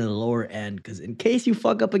gotten the lower end, because in case you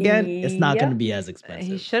fuck up again, it's not Yep. gonna be as He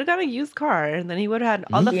expensive. should have got a used car, and then he would have had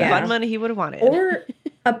all the Yeah. fun money he would have wanted. Or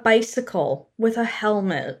a bicycle with a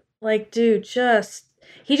helmet. Like, dude,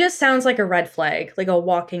 he just sounds like a red flag, like a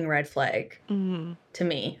walking red flag Mhm. to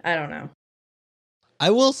me. I don't know.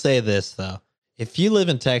 I will say this though. If you live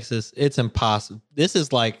in Texas, it's impossible.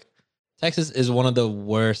 Texas is one of the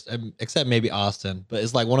worst, except maybe Austin, but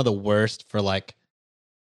it's like one of the worst for like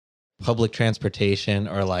public transportation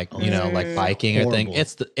or like, like biking or thing.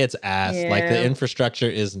 Horrible. It's ass. Like the Yeah. infrastructure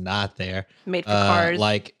is not there. Made for cars.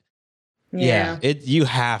 Like, Yeah. you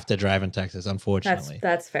have to drive in Texas, unfortunately.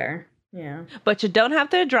 That's fair. Yeah. But you don't have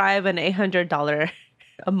to drive an $800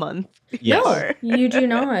 a month. Yes. car. No, you do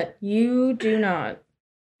not. You do not.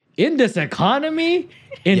 In this economy,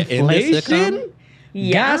 in this inflation, economy?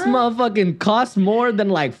 Yeah. gas motherfucking costs more than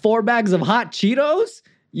like 4 bags of hot Cheetos.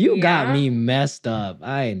 You got Yeah. me messed up.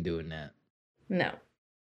 I ain't doing that. No.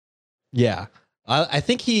 Yeah. I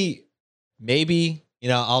think he maybe,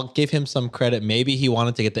 I'll give him some credit. Maybe he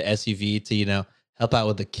wanted to get the SUV to, help out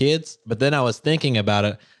with the kids. But then I was thinking about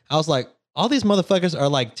it. I was like, all these motherfuckers are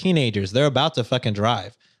like teenagers. They're about to fucking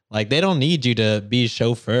drive. Like, they don't need you to be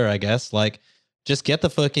chauffeur, I guess. Like, just get the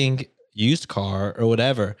fucking used car or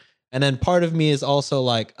whatever. And then part of me is also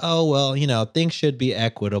like, oh, well, things should be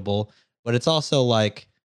equitable. But it's also like,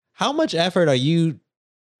 how much effort are you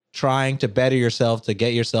trying to better yourself to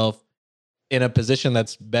get yourself in a position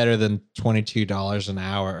that's better than $22 an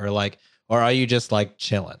hour, or are you just like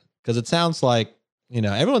chilling? Because it sounds like,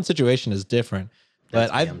 everyone's situation is different,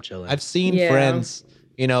 but That's me, I'm chilling. I've seen Yeah. friends,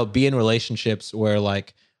 be in relationships where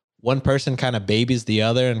like one person kind of babies the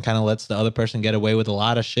other and kind of lets the other person get away with a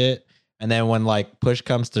lot of shit. And then when like push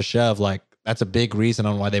comes to shove, like that's a big reason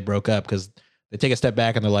on why they broke up, because they take a step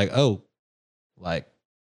back and they're like, oh, like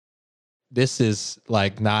this is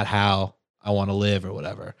like not how I want to live or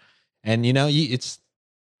whatever. And it's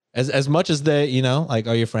as much as they, like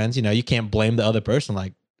are your friends, you can't blame the other person.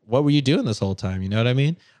 Like, what were you doing this whole time? You know what I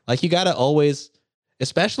mean? Like, you got to always,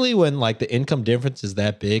 especially when like the income difference is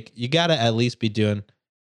that big, you got to at least be doing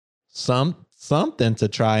something to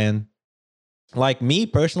try and, like me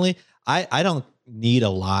personally, I don't need a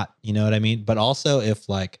lot, you know what I mean? But also if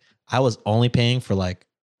like I was only paying for like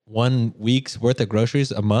 1 week's worth of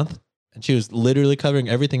groceries a month, and she was literally covering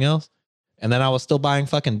everything else. And then I was still buying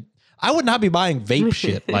I would not be buying vape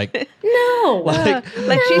shit. Like, No.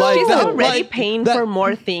 She's already paying that- for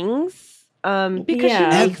more things because she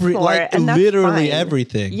Yeah. needs more, and that's literally fine.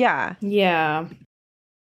 everything. Yeah. Yeah.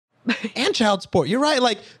 And child support. You're right.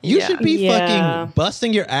 Like, you Yeah. should be Yeah. fucking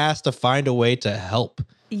busting your ass to find a way to help.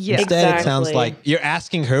 Yeah. Instead, it sounds Exactly. like you're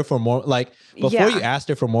asking her for more. Like, before Yeah. you asked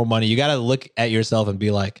her for more money, you got to look at yourself and be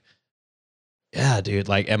like, yeah, dude,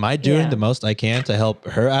 like, am I doing Yeah. the most I can to help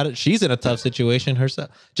her out? She's in a tough situation herself.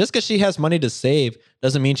 Just because she has money to save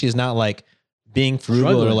doesn't mean she's not like being frugal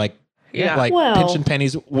or Struggling. like, Yeah. like Well- pinching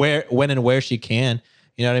pennies when and where she can.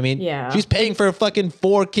 You know what I mean? Yeah. She's paying for fucking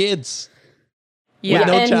 4 kids Yeah. with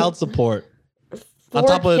no And- child support. 4 On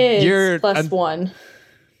top of kids your- plus on- 1.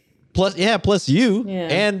 Plus you. Yeah.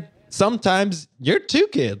 And sometimes you're 2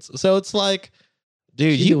 kids. So it's like,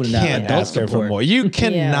 dude, She's you doing that can't adult ask her for support. more. You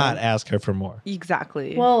cannot ask her for more.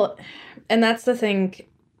 Exactly. Well, and that's the thing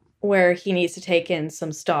where he needs to take in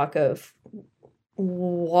some stock of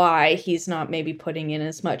why he's not maybe putting in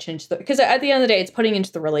as much into the, because at the end of the day, it's putting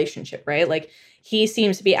into the relationship, right? Like, he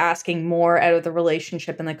seems to be asking more out of the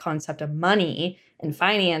relationship and the concept of money and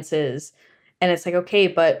finances. And it's like, okay,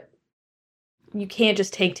 but you can't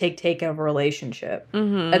just take out of a relationship.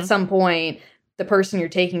 Mhm. At some point, the person you're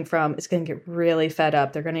taking from is going to get really fed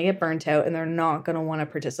up. They're going to get burnt out, and they're not going to want to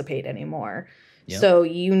participate anymore. Yep. So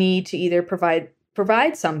you need to either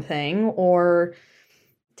provide something or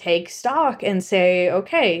take stock and say,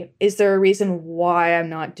 okay, is there a reason why I'm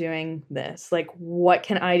not doing this? Like, what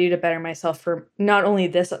can I do to better myself for not only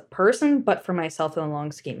this person, but for myself in the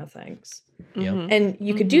long scheme of things? Yep. Mhm. And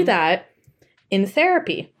you could do that in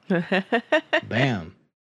therapy. Bam.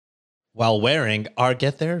 While wearing our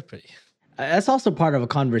Get Therapy. That's also part of a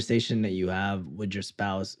conversation that you have with your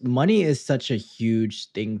spouse. Money is such a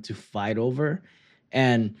huge thing to fight over.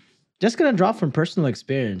 And just gonna draw from personal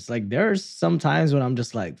experience. Like, there's some times when I'm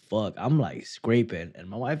just like, fuck, I'm like scraping and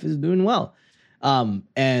my wife is doing well.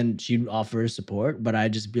 And she offers support, but I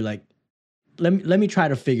just be like, let me try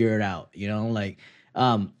to figure it out, you know? Like,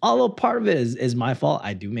 although part of it is my fault.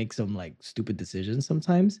 I do make some like stupid decisions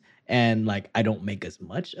sometimes, and like I don't make as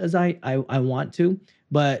much as I want to.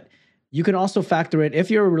 But you can also factor in, if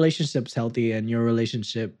your relationship's healthy and your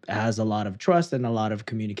relationship has a lot of trust and a lot of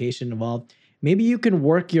communication involved, maybe you can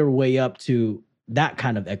work your way up to that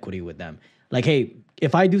kind of equity with them. Like, hey,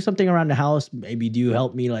 if I do something around the house, maybe do you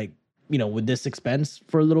help me, like, you know, with this expense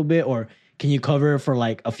for a little bit, or can you cover for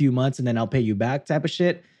like a few months and then I'll pay you back type of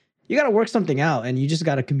shit. You got to work something out, and you just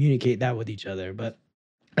got to communicate that with each other. But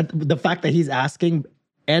the fact that he's asking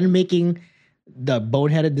and making the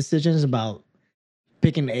boneheaded decisions about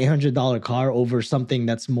picking an $800 car over something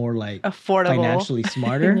that's more like Affordable. financially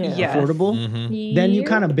smarter, Yeah. Yes. affordable, Mhm. then you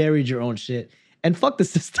kind of buried your own shit. And fuck the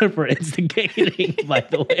sister for instigating, by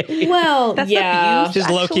the way. Well, That's yeah. abuse. She's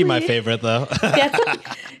low-key my Actually- favorite, though.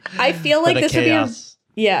 I feel For like the this chaos.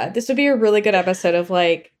 this would be a really good episode of,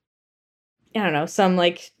 like, I don't know, some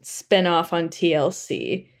like spin-off on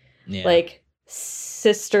TLC. Yeah. Like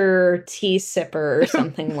Sister Tea Sipper or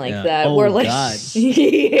something like Yeah. that. Oh, where like God.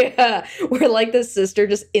 yeah, where like the sister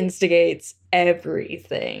just instigates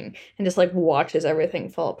everything and just like watches everything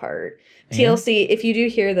fall apart. Yeah. TLC, if you do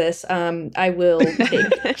hear this, I will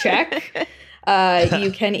take check.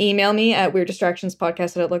 You can email me at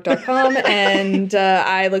weirddistractionspodcast@outlook.com, and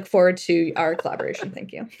I look forward to our collaboration.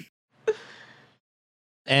 Thank you.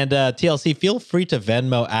 And TLC, feel free to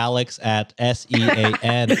Venmo Alex at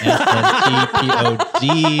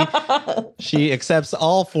SEANSNEPOD. She accepts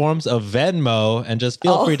all forms of Venmo, and just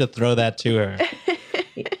feel Oh. free to throw that to her.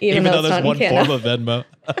 Even though though it's there's not one in Canada. form of Venmo.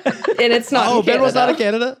 And it's not Oh, in Venmo's not in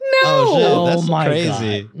Canada. Canada? Oh, shit. Oh That's my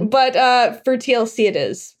crazy. God. But for TLC, it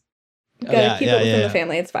is. Gotta Yeah, keep yeah, it within yeah. the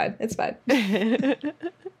family. It's fine. It's fine.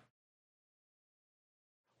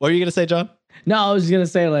 What were you going to say, John? No, I was gonna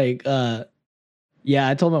say, like, yeah,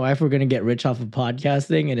 I told my wife we're gonna get rich off of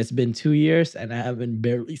podcasting, and it's been 2 years, and I haven't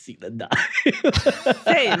barely seen a dime.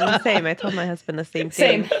 Same. I told my husband the same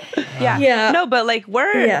thing. Same. Yeah. Yeah. No, but like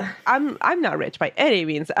Yeah. I'm not rich by any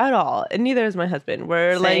means at all, and neither is my husband.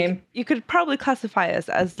 We're like, Same. you could probably classify us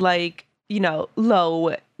as like, you know,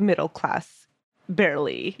 low middle class,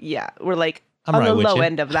 barely. Yeah, we're like I'm on right the with low you.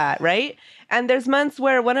 end of that, right? And there's months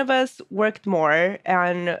where one of us worked more,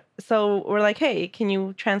 and so we're like, hey, can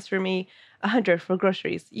you transfer me 100 for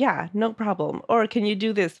groceries? Yeah, no problem. Or can you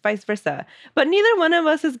do this, vice versa? But neither one of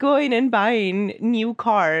us is going and buying new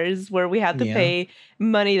cars where we have to Yeah. pay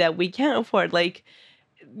money that we can't afford. Like,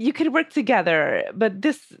 you could work together, but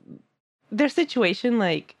their situation,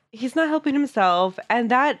 like, he's not helping himself.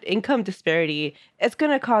 And that income disparity, it's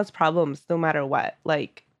going to cause problems no matter what.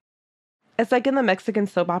 Like, it's like in the Mexican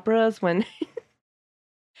soap operas when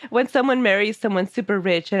when someone marries someone super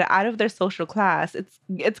rich and out of their social class,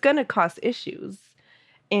 it's going to cause issues.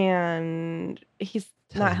 And he's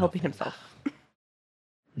not helping himself.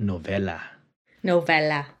 Novela.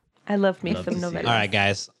 I love me Love some to see it. novellas. All right,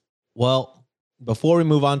 guys. Well, before we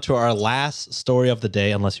move on to our last story of the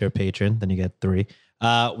day, unless you're a patron, then you get 3.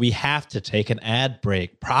 We have to take an ad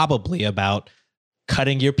break, probably about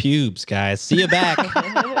cutting your pubes, guys. See you back.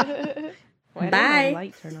 Why did Bye. my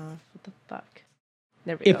light turn off? What the fuck?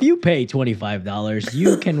 There we go. If you pay $25,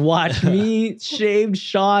 you can watch me shave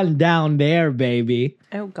Sean down there, baby.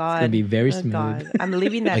 Oh God, It's gonna be very Oh, smooth. God. I'm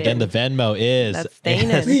leaving that Again, in. the Venmo is That's staying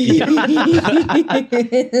in.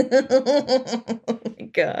 Oh my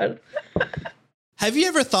God. Have you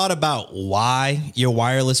ever thought about why your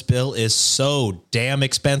wireless bill is so damn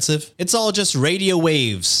expensive? It's all just radio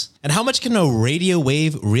waves. And how much can a radio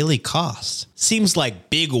wave really cost? Seems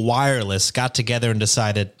like Big Wireless got together and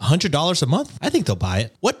decided $100 a month? I think they'll buy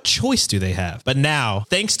it. What choice do they have? But now,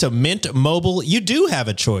 thanks to Mint Mobile, you do have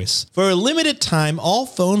a choice. For a limited time, all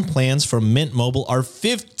phone plans from Mint Mobile are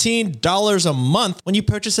 $15 a month when you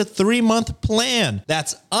purchase a 3-month plan.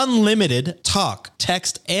 That's unlimited talk,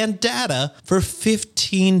 text, and data for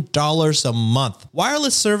 $15 a month.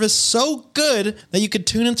 Wireless service so good that you could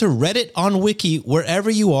tune into Reddit on Wiki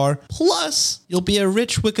wherever you are. Plus, you'll be a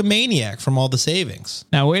rich Wikimaniac from all the savings.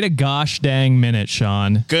 Now, wait a gosh dang minute,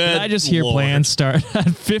 Sean. Good Did I just hear Lord. plans start at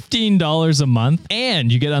 $15 a month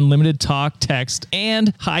and you get unlimited talk, text,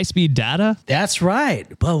 and high-speed data? That's right.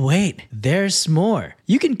 But wait, there's more.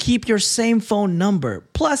 You can keep your same phone number.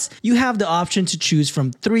 Plus, you have the option to choose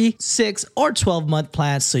from 3, 6, or 12-month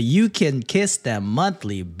plans so you can kiss them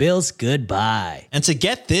monthly bills goodbye. And to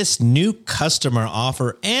get this new customer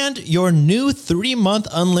offer and your new 3-month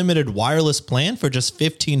unlimited wireless plan for just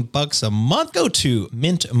 $15 a month, go to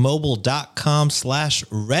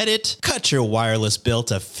mintmobile.com/Reddit. Cut your wireless bill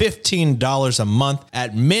to $15 a month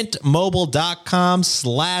at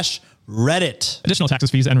mintmobile.com/Reddit. Additional taxes,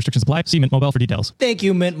 fees, and restrictions apply. See Mint Mobile for details. Thank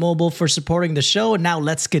you, Mint Mobile, for supporting the show. Now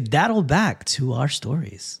let's skedaddle back to our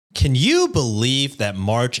stories. Can you believe that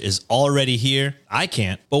March is already here? I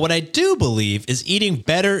can't. But what I do believe is eating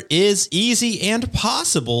better is easy and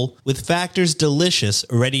possible with Factor's delicious,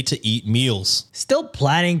 ready-to-eat meals. Still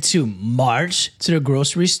planning to march to the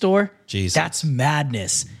grocery store? Jesus. That's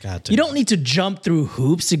madness. God damn. You don't need to jump through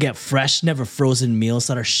hoops to get fresh, never frozen meals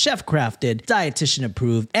that are chef crafted, dietitian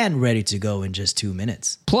approved, and ready to go in just 2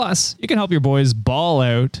 minutes. Plus, you can help your boys ball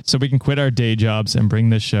out so we can quit our day jobs and bring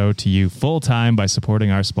this show to you full-time by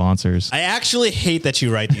supporting our sponsors. I actually hate that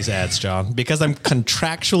you write these ads, John, because I'm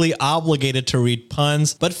contractually obligated to read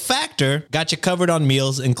puns, but Factor got you covered on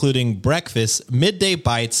meals including breakfast, midday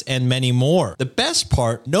bites, and many more. The best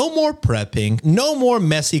part, no more prepping, no more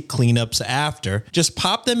messy cleanups after. Just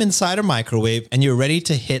pop them inside a microwave and you're ready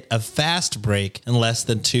to hit a fast break in less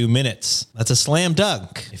than 2 minutes. That's a slam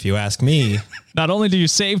dunk, if you ask me. Not only do you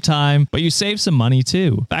save time, but you save some money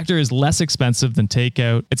too. Factor is less expensive than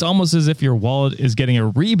takeout. It's almost as if your wallet is getting a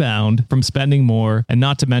rebound from spending more, and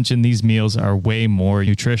not to mention these meals are way more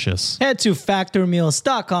nutritious. Head to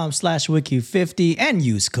factormeals.com/wiki50 and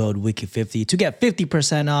use code wiki50 to get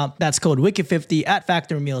 50% off. That's code wiki50 at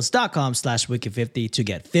factormeals.com/wiki50 to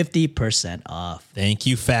get 50% off. Thank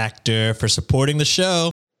you, Factor, for supporting the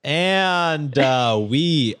show. And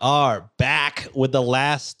we are back with the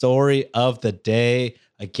last story of the day.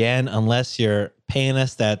 Again, unless you're paying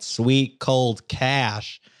us that sweet, cold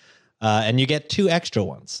cash, and you get 2 extra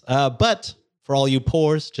ones. But for all you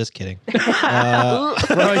poors, just kidding.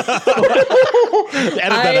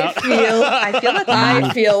 Edit that out.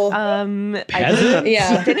 I feel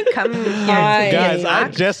yeah. He didn't come here. Hi. to Guys, I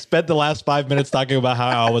talk. just spent the last 5 minutes talking about how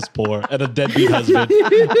I was poor and a deadbeat husband.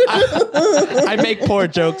 I make poor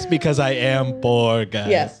jokes because I am poor, guys.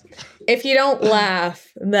 Yes. If you don't laugh,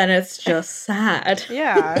 then it's just sad.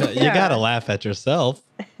 Yeah. You gotta laugh at yourself.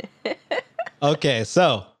 Okay,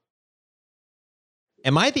 so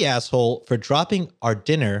am I the asshole for dropping our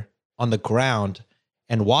dinner on the ground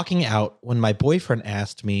and walking out when my boyfriend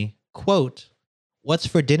asked me, quote, "What's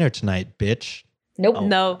for dinner tonight, bitch?" Nope. Oh.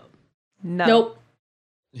 No. Nope.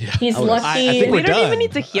 Yeah. He's I would- lucky. I think We we're don't done. even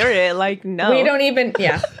need to hear it. Like, no. We don't even,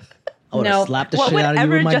 yeah. I would No. have slapped the What shit would out of you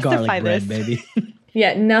ever with my justify garlic bread, this? baby.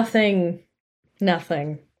 Yeah, nothing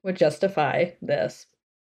would justify this.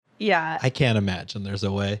 Yeah. I can't imagine there's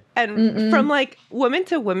a way. And Mm-mm. from like woman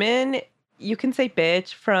to woman, you can say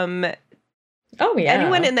bitch. From Oh, yeah.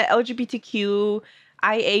 anyone in the LGBTQ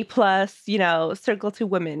IA plus, circle to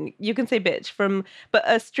women, you can say bitch but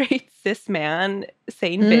a straight cis man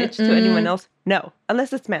saying bitch to anyone else, no,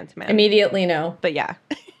 unless it's man to man. Immediately no. But yeah.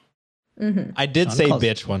 I did Sean say calls-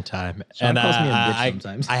 bitch one time, Sean and calls me a bitch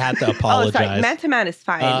sometimes. I had to Oh, apologize. sorry. Man to man is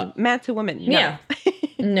fine. Man to woman, no. Yeah.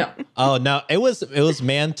 No. Oh no, it was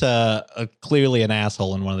man to clearly an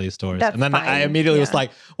asshole in one of these stories, That's and then I fine, immediately was yeah.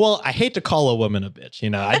 like, "Well, I hate to call a woman a bitch,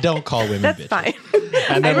 I don't call women That's bitches." fine.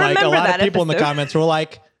 And then I like a remember lot of that people in the episode. comments were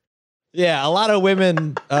like, "Yeah, a lot of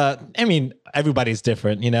women. I mean, everybody's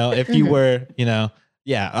different, If you were,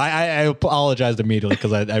 yeah, I apologized immediately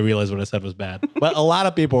because I realized what I said was bad. But a lot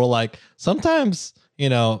of people were like, sometimes,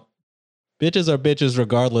 bitches are bitches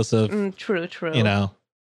regardless of True.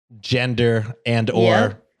 gender and or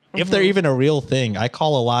Yeah. if they're even a real thing. I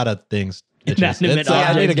call a lot of things bitches. Inanimate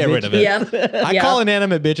I need to get rid of it. Yep. I call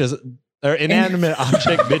inanimate bitches or inanimate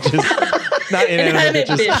object bitches. Not inanimate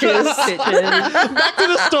bitches. Bitches. Back to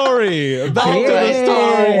the story. Back to Yay. the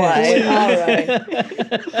story. All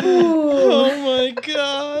right. Oh my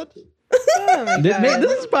god. Oh my This, God.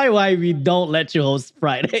 this is probably why we don't let you host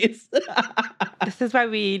Fridays. This is why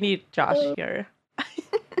we need Josh here.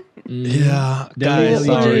 Yeah, Guys, guys,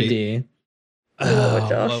 sorry. JD. What would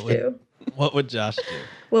Josh do? What would Josh do?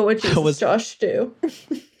 What would Jesus was- Josh do?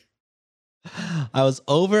 I was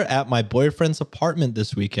over at my boyfriend's apartment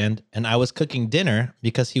this weekend and I was cooking dinner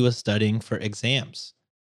because he was studying for exams.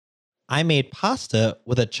 I made pasta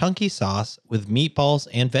with a chunky sauce with meatballs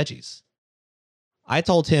and veggies. I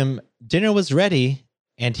told him dinner was ready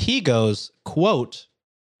and he goes, quote,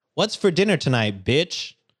 "What's for dinner tonight,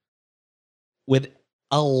 bitch?" With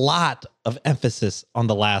a lot of emphasis on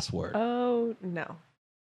the last word. Oh, no.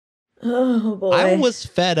 Oh boy. I was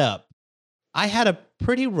fed up. I had a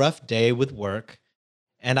pretty rough day with work,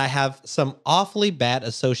 and I have some awfully bad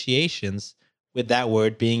associations with that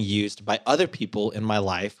word being used by other people in my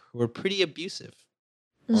life who are pretty abusive.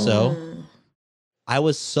 So I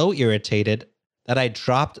was so irritated that I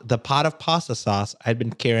dropped the pot of pasta sauce I'd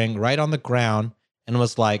been carrying right on the ground and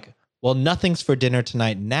was like, well, nothing's for dinner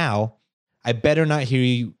tonight now. I better not hear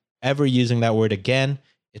you ever using that word again.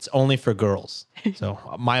 It's only for girls. So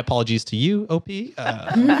my apologies to you, OP,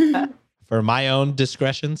 for my own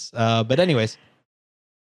discretions. But anyways,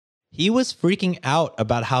 he was freaking out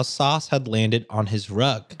about how sauce had landed on his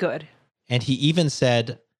rug. Good. And he even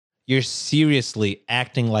said, "You're seriously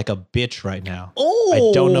acting like a bitch right now." Oh,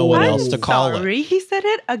 I don't know what I'm else to call it. sorry. He said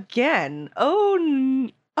it again. Oh,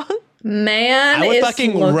 Man I would is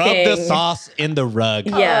fucking looking, rub the sauce in the rug.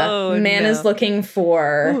 Yeah, Oh, man no. is looking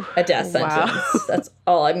for Ooh, a death wow. sentence. That's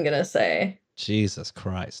all I'm gonna say. Jesus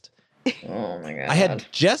Christ. Oh my god. I had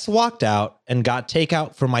just walked out and got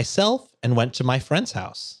takeout for myself and went to my friend's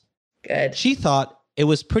house. good. She thought it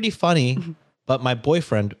was pretty funny, but my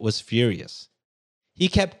boyfriend was furious. He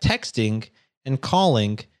kept texting and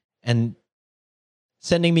calling and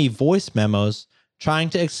sending me voice memos trying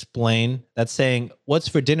to explain that saying, "What's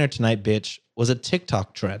for dinner tonight, bitch?" was a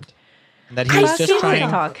TikTok trend. And that he I was just saw trying.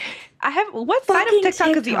 TikTok. What side of Fucking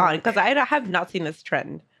TikTok is he on? TikTok. Because I have not seen this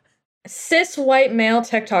trend. Cis white male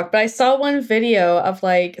TikTok, but I saw one video of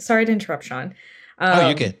like, sorry to interrupt, Sean. Oh,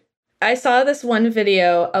 you good. I saw this one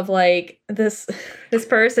video of like this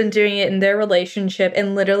person doing it in their relationship,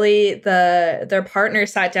 and literally their partner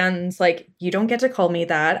sat down and was like, "You don't get to call me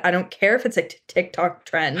that. I don't care if it's a TikTok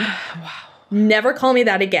trend. Wow. Never call me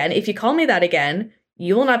that again. If you call me that again,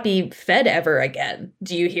 you will not be fed ever again.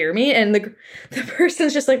 Do you hear me?" And the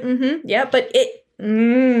person's just like, yeah, but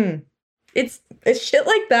it's shit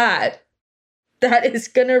like that that is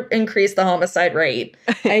gonna increase the homicide rate.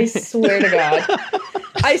 I swear to God.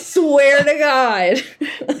 I swear to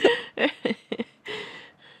God.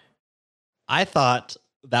 I thought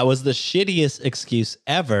that was the shittiest excuse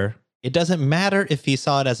ever. It doesn't matter if he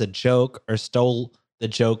saw it as a joke or stole the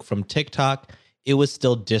joke from TikTok. It was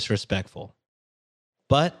still disrespectful.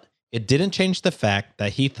 But it didn't change the fact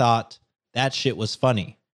that he thought that shit was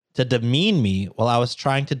funny to demean me while I was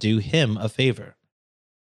trying to do him a favor.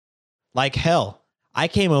 Like hell, I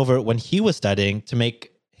came over when he was studying to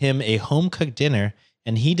make him a home-cooked dinner,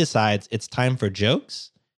 and he decides it's time for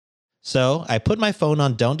jokes? So I put my phone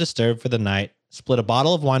on Don't Disturb for the night, split a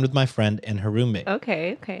bottle of wine with my friend and her roommate.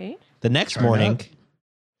 Okay. The next Turn morning, up.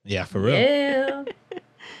 yeah, for real. Yeah.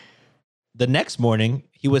 The next morning,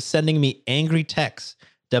 he was sending me angry texts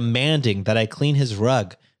demanding that I clean his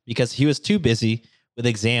rug because he was too busy with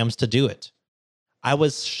exams to do it. I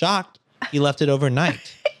was shocked he left it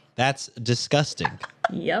overnight. That's disgusting.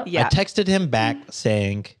 Yep. Yeah. I texted him back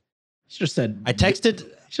saying, Should have said. I texted,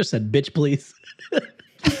 Should have said, "Bitch, please."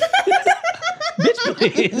 Bitch,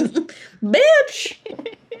 please. Bitch.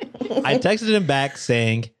 I texted him back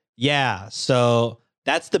saying, yeah, so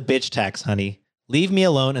that's the bitch tax, honey. Leave me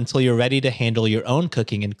alone until you're ready to handle your own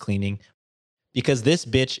cooking and cleaning because this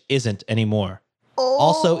bitch isn't anymore.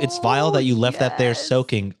 Also, it's vile that you left that there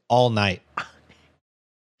soaking all night.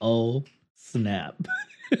 Oh, snap.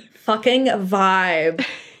 Fucking vibe.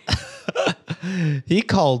 He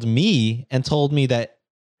called me and told me that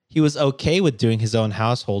he was okay with doing his own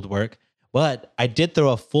household work, but I did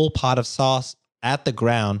throw a full pot of sauce at the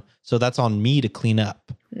ground, so that's on me to clean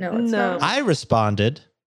up. No, it's not. I responded,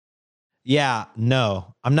 yeah,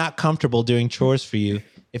 no, I'm not comfortable doing chores for you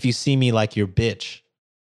if you see me like your bitch.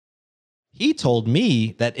 He told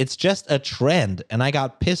me that it's just a trend, and I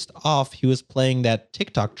got pissed off he was playing that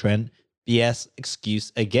TikTok trend BS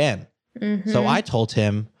excuse again. So I told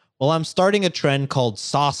him, well, I'm starting a trend called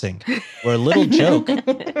saucing, where a little joke,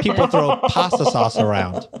 people throw pasta sauce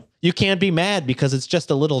around. You can't be mad because it's just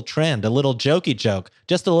a little trend, a little jokey joke,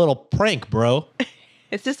 just a little prank, bro.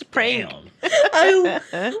 It's just a prank.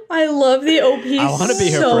 I love the OP I want to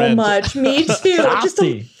be her so friend. much. Me too.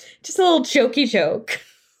 Saucy. Just a little jokey joke.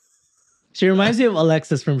 She reminds me of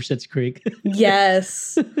Alexis from Schitt's Creek.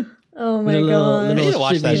 Yes. Oh my god. I need to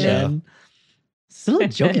watch that show. It's a little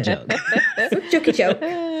jokey joke. Jokey joke.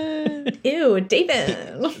 Ew, David.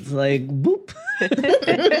 It's like, boop.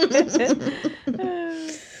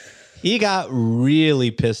 He got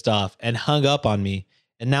really pissed off and hung up on me.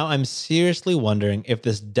 And now I'm seriously wondering if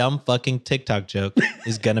this dumb fucking TikTok joke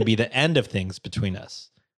is going to be the end of things between us.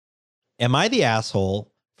 Am I the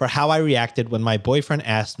asshole for how I reacted when my boyfriend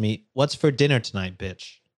asked me, what's for dinner tonight,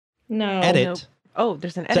 bitch? No. Edit. Nope. Oh,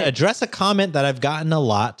 there's an To edit. address a comment that I've gotten a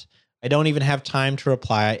lot, I don't even have time to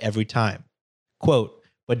reply every time. Quote,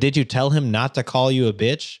 but did you tell him not to call you a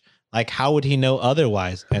bitch? Like, how would he know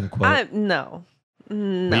otherwise? End quote. No.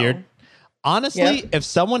 Weird. Honestly, if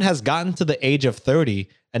someone has gotten to the age of 30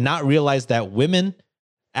 and not realized that women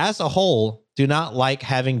as a whole do not like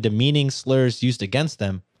having demeaning slurs used against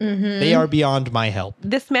them, they are beyond my help.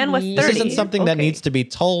 This man was 30. This isn't something that Okay. needs to be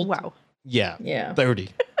told. Wow. Yeah. 30.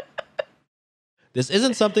 This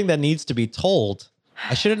isn't something that needs to be told.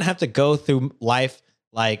 I shouldn't have to go through life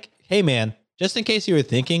like, hey man, just in case you were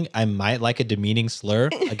thinking I might like a demeaning slur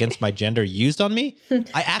against my gender used on me,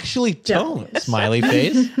 I actually don't. Smiley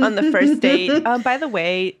face. On the first date. By the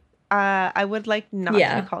way, I would like not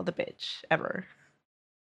to be called a bitch ever.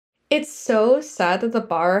 It's so sad that the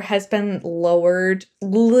bar has been lowered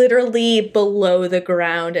literally below the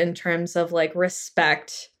ground in terms of like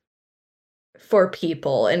respect for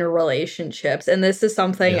people in relationships. And this is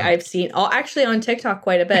something I've seen actually on TikTok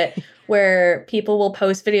quite a bit where people will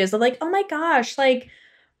post videos of like, oh my gosh, like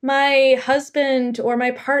my husband or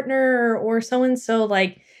my partner or so-and-so,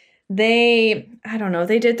 like they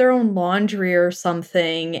did their own laundry or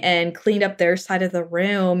something and cleaned up their side of the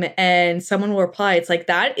room. And someone will reply, it's like,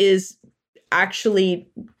 that is actually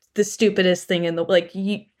the stupidest thing in the, like,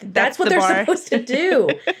 that's what the they're bar. supposed to do.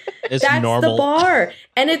 It's That's normal. the bar.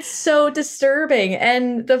 And it's so disturbing.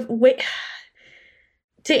 And the way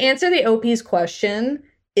to answer the OP's question,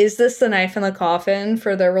 is this the knife in the coffin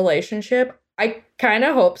for their relationship? I kind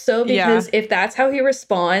of hope so, because if that's how he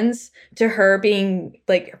responds to her being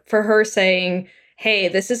like, for her saying, hey,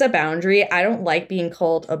 this is a boundary. I don't like being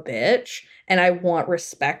called a bitch and I want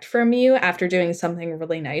respect from you after doing something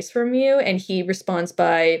really nice from you. And he responds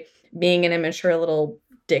by being an immature little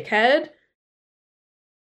dickhead.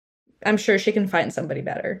 I'm sure she can find somebody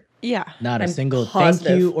better. Yeah. Not a I'm single positive.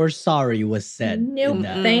 thank you or sorry was said. Nope. in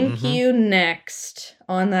that. Thank you. Next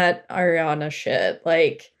on that Ariana shit.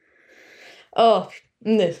 Like, oh,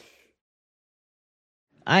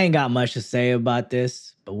 I ain't got much to say about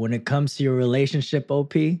this, but when it comes to your relationship,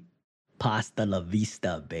 OP, pasta la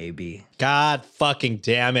vista, baby. God fucking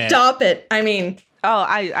damn it. stop it. I mean, Oh,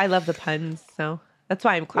 I love the puns, so that's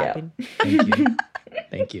why I'm clapping. Thank you.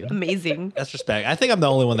 Thank you. Amazing. That's respect. I think I'm the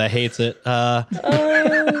only one that hates it. But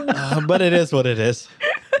it is what it is.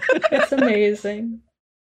 it's amazing.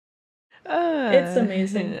 It's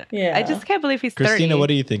amazing. Yeah. I just can't believe he's 30. Christina, what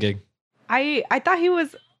are you thinking? I thought he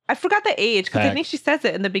was, I forgot the age because I think Facts. she says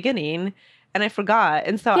it in the beginning and I forgot.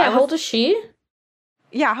 And so Yeah, I was, how old is she?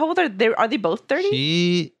 yeah, how old are they? Are they both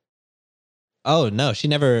 30? Oh no, she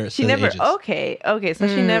never She said never, ages. okay, so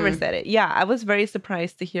she never said it. Yeah, I was very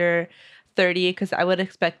surprised to hear 30 because I would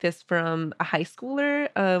expect this from a high schooler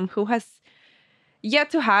who has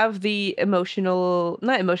yet to have the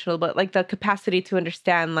not emotional, but like the capacity to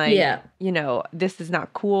understand, like, you know, this is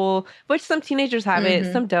not cool, which some teenagers have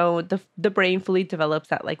it, some don't. The brain fully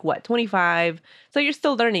develops at like, what, 25? So you're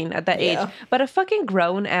still learning at that age. But a fucking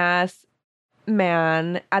grown ass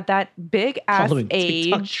man at that big ass Following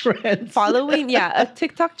TikTok age trends. following a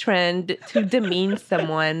TikTok trend to demean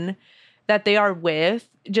someone that they are with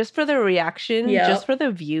just for the reaction, Yep. just for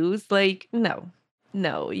the views. Like,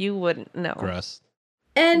 no, you wouldn't. No. Gross.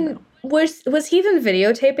 And was he even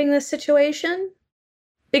videotaping this situation?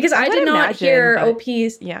 Because I would did not imagine, hear but-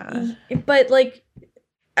 OP's. Yeah. But like,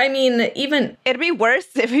 I mean, even It'd be worse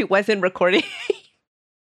if he wasn't recording.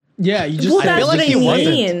 Yeah, you just. well, I that's feel what like I he wasn't.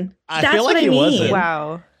 mean. I That's feel like what I he mean. wasn't.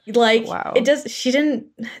 Wow. Like Wow. it does. She didn't.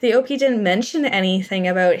 The OP didn't mention anything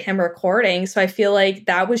about him recording, so I feel like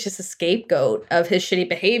that was just a scapegoat of his shitty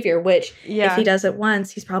behavior. Which, if he does it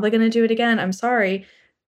once, he's probably going to do it again. I'm sorry.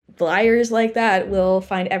 Liars like that will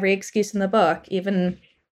find every excuse in the book, even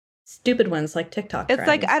stupid ones like TikTok. It's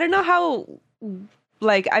like, trends. I don't know how,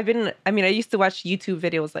 like, I used to watch YouTube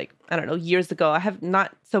videos, like, I don't know, years ago. I have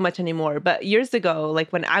not so much anymore, but years ago, like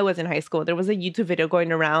when I was in high school, there was a YouTube video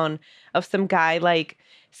going around of some guy, like,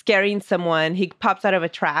 scaring someone. He pops out of a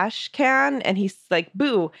trash can and he's like,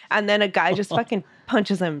 boo. And then a guy just fucking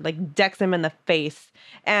punches him, like, decks him in the face.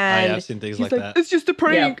 And I've seen things he's like that. It's just a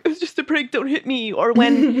prank. Yep. It's just a prank. Don't hit me. Or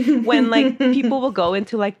when like people will go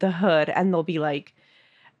into like the hood and they'll be like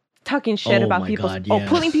talking shit Oh about my people's God,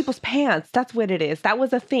 pulling yes. people's pants. That's what it is. That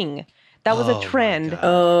was a thing. That was Oh a my trend. God.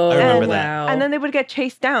 Oh, I remember And- that. wow. And then they would get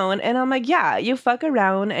chased down. And I'm like, yeah, you fuck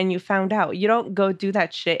around and you found out. You don't go do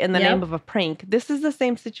that shit in the Yep. name of a prank. This is the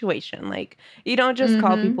same situation. Like, you don't just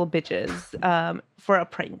call Mhm. people bitches for a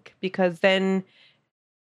prank, because then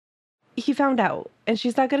he found out and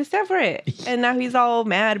she's not going to stand for it. And now he's all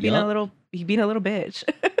mad, being Yup. a little bitch.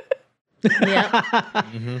 Yeah.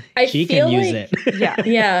 Mhm. I She feel can use like, it. Yeah.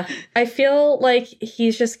 Yeah, I feel like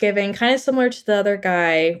he's just giving kind of similar to the other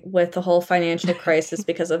guy with the whole financial crisis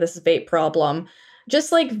because of his vape problem.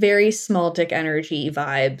 Just like very small dick energy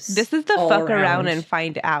vibes. This is the all fuck around and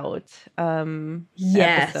find out episode.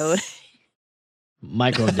 yes,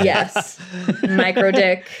 Micro dick. yes, micro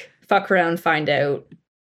dick, fuck around, find out.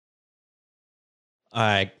 All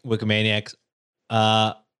right, Wikimaniacs.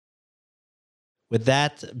 With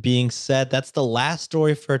that being said, that's the last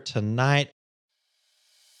story for tonight.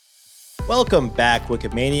 Welcome back,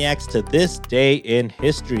 Wikimaniacs, to This Day in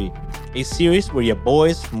History, a series where your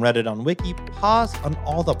boys from Reddit on Wiki pause on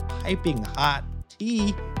all the piping hot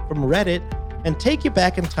tea from Reddit and take you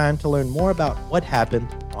back in time to learn more about what happened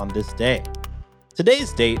on this day.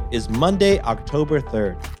 Today's date is Monday, October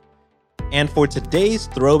 3rd. And for today's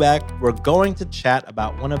throwback, we're going to chat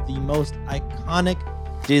about one of the most iconic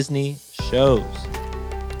Disney shows.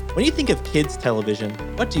 When you think of kids' television,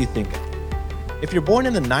 what do you think of? If you're born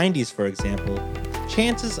in the 90s, for example,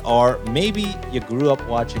 chances are maybe you grew up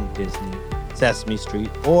watching Disney, Sesame Street,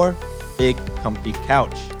 or Big Comfy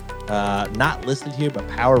Couch. Not listed here, but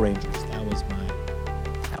Power Rangers. That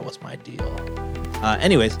was my deal.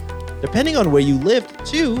 Anyways, depending on where you lived,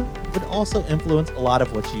 too, would also influence a lot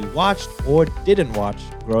of what you watched or didn't watch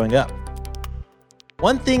growing up.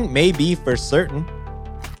 One thing may be for certain: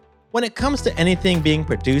 when it comes to anything being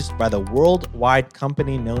produced by the worldwide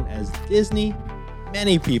company known as Disney,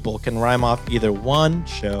 many people can rhyme off either one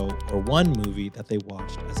show or one movie that they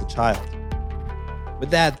watched as a child. With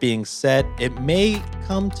that being said, it may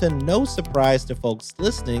come to no surprise to folks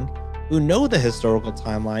listening who know the historical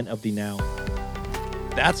timeline of the now,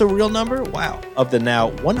 that's a real number? Wow. Of the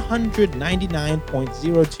now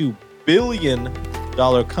 $199.02 billion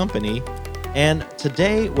company. And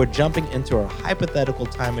today we're jumping into our hypothetical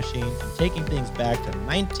time machine and taking things back to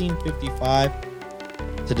 1955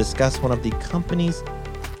 to discuss one of the company's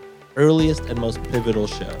earliest and most pivotal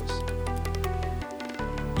shows,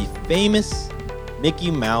 the famous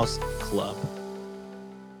Mickey Mouse Club.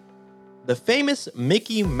 The famous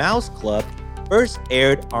Mickey Mouse Club first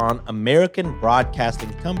aired on American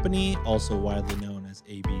Broadcasting Company, also widely known as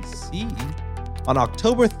ABC, on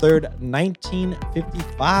October 3rd,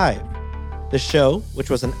 1955. The show, which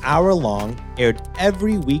was an hour long, aired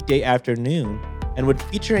every weekday afternoon and would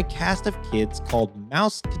feature a cast of kids called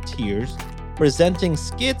Mouseketeers presenting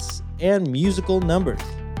skits and musical numbers.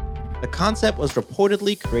 The concept was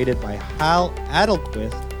reportedly created by Hal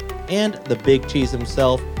Adelquist and the Big Cheese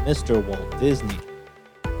himself, Mr. Walt Disney.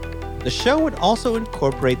 The show would also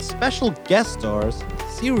incorporate special guest stars,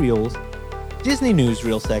 serials, Disney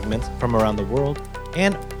newsreel segments from around the world,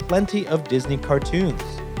 and plenty of Disney cartoons.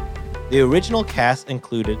 The original cast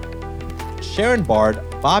included Sharon Bard,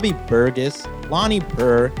 Bobby Burgess, Lonnie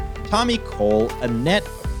Burr, Tommy Cole, Annette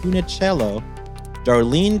Funicello,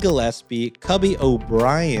 Darlene Gillespie, Cubby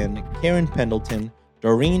O'Brien, Karen Pendleton,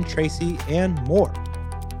 Doreen Tracy, and more.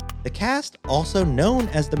 The cast, also known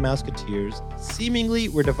as the Mouseketeers, seemingly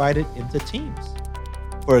were divided into teams.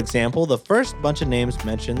 For example, the first bunch of names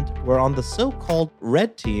mentioned were on the so-called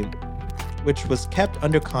Red Team, which was kept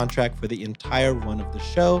under contract for the entire run of the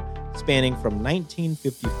show, spanning from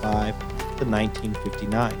 1955 to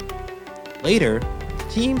 1959. Later,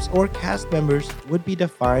 teams or cast members would be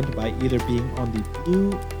defined by either being on the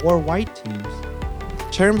blue or white teams.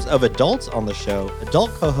 In terms of adults on the show,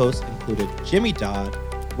 adult co-hosts included Jimmy Dodd,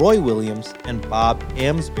 Roy Williams, and Bob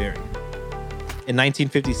Amsberry. In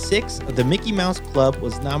 1956, the Mickey Mouse Club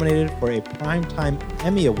was nominated for a Primetime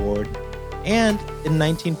Emmy Award, and in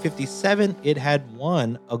 1957, it had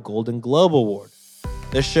won a Golden Globe Award.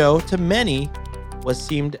 The show, to many, was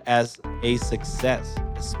seen as a success,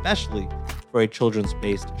 especially for a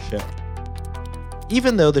children's-based show.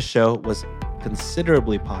 Even though the show was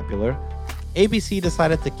considerably popular, ABC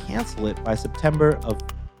decided to cancel it by September of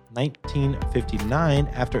 1959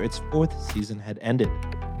 after its fourth season had ended.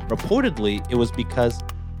 Reportedly, it was because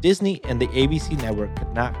Disney and the ABC network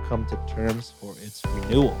could not come to terms for its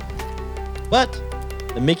renewal. But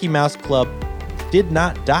the Mickey Mouse Club did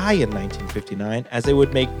not die in 1959, as it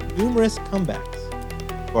would make numerous comebacks.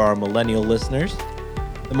 For our millennial listeners,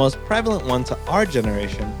 the most prevalent one to our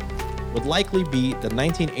generation would likely be the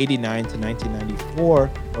 1989 to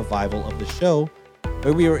 1994 revival of the show,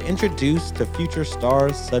 where we were introduced to future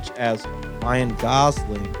stars such as Ryan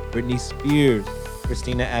Gosling, Britney Spears,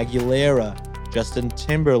 Christina Aguilera, Justin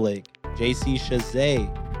Timberlake, JC Chazet,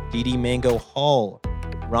 Dee Dee Mango Hall,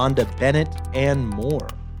 Rhonda Bennett, and more.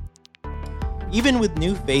 Even with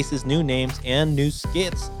new faces, new names, and new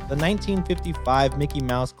skits, the 1955 Mickey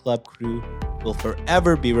Mouse Club crew will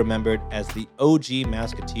forever be remembered as the OG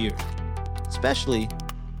Mouseketeers, especially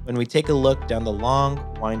when we take a look down the long,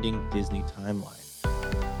 winding Disney timeline.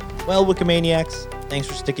 Well, Wikimaniacs, thanks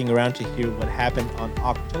for sticking around to hear what happened on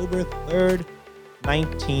October 3rd,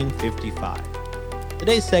 1955.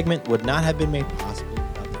 Today's segment would not have been made possible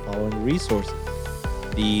without the following resources: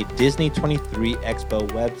 the Disney 23 Expo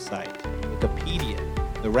website, Wikipedia,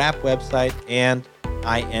 the Wrap website, and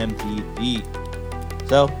IMDb.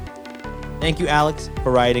 So, thank you, Alex,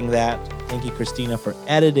 for writing that. Thank you, Christina, for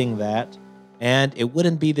editing that. And it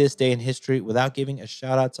wouldn't be this day in history without giving a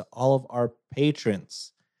shout out to all of our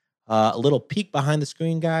patrons. A little peek behind the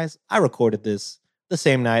screen, guys. I recorded this the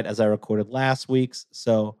same night as I recorded last week's.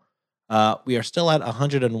 So we are still at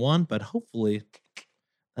 101, but hopefully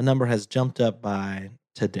the number has jumped up by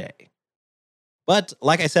today. But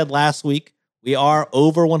like I said last week, we are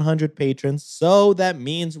over 100 patrons. So that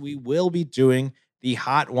means we will be doing the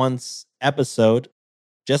Hot Ones episode.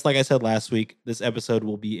 Just like I said last week, this episode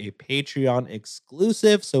will be a Patreon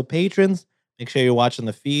exclusive. So patrons, make sure you're watching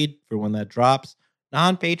the feed for when that drops.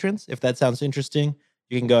 Non-patrons, if that sounds interesting,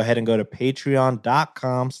 you can go ahead and go to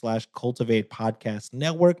patreon.com/Cultivate Podcast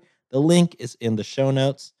Network. The link is in the show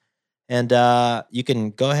notes. And you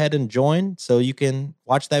can go ahead and join so you can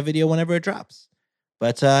watch that video whenever it drops.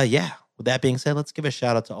 But yeah, with that being said, let's give a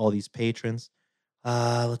shout out to all these patrons.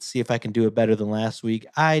 Let's see if I can do it better than last week.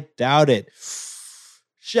 I doubt it.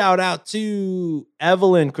 Shout out to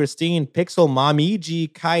Evelyn, Christine, Pixel,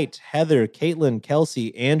 Momiji, Kite, Heather, Caitlin,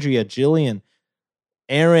 Kelsey, Andrea, Jillian,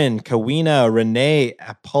 Aaron, Kawina, Renee,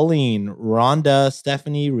 Pauline, Rhonda,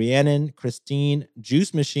 Stephanie, Rhiannon, Christine,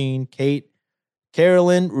 Juice Machine, Kate,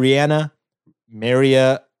 Carolyn, Rihanna,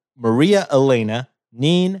 Maria Elena,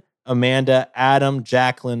 Neen, Amanda, Adam,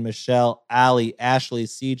 Jacqueline, Michelle, Allie, Ashley,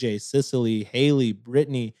 CJ, Cicely, Haley,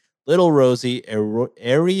 Brittany, Little Rosie,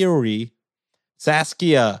 Ariori,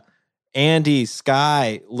 Saskia, Andy,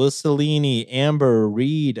 Sky, Lucilini, Amber,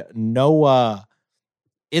 Reed, Noah,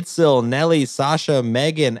 Itzel, Nelly, Sasha,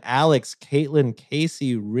 Megan, Alex, Caitlin,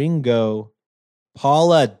 Casey, Ringo,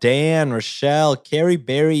 Paula, Dan, Rochelle, Carrie,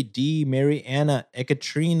 Barry, D, Mary Anna,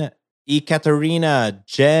 Ekaterina,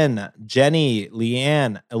 Jen, Jenny,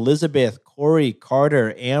 Leanne, Elizabeth, Corey,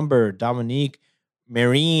 Carter, Amber, Dominique,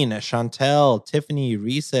 Marine, Chantel, Tiffany,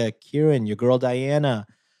 Risa, Kieran, your girl Diana,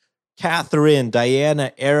 Catherine,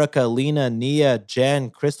 Diana, Erica, Lena, Nia, Jen,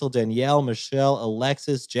 Crystal, Danielle, Michelle,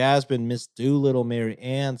 Alexis, Jasmine, Miss Doolittle, Mary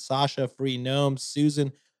Ann, Sasha, Free Gnome,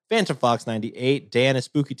 Susan, Phantom Fox 98, Dan,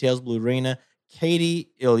 Espooky Tales, Blue Reina, Katie,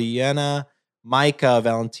 Ileana, Micah,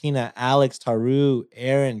 Valentina, Alex, Taru,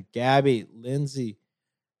 Aaron, Gabby, Lindsay,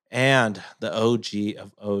 and the OG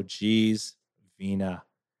of OGs, Vina.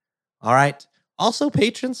 All right. Also,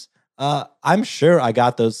 patrons, I'm sure I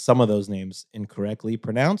got some of those names incorrectly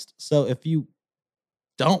pronounced. So if you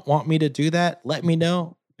don't want me to do that, let me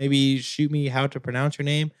know. Maybe shoot me how to pronounce your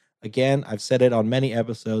name. Again, I've said it on many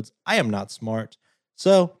episodes. I am not smart.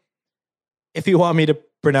 So if you want me to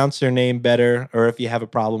pronounce your name better, or if you have a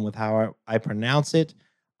problem with how I pronounce it,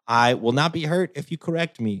 I will not be hurt if you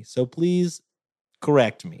correct me. So please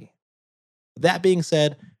correct me. That being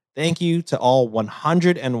said, thank you to all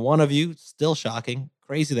 101 of you. Still shocking.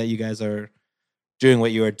 Crazy that you guys are doing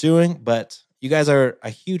what you are doing, but you guys are a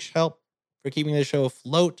huge help for keeping the show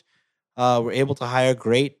afloat. We're able to hire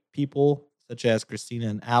great people such as Christina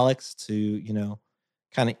and Alex to,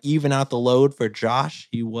 kind of even out the load for Josh.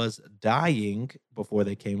 He was dying before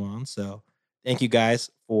they came on. So thank you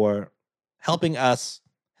guys for helping us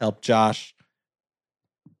help Josh,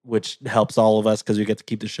 which helps all of us because we get to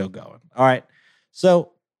keep the show going. All right.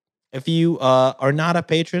 So if you are not a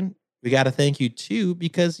patron, we got to thank you too,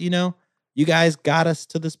 because, you guys got us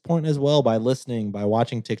to this point as well by listening, by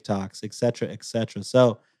watching TikToks, etc., etc.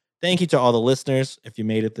 So thank you to all the listeners if you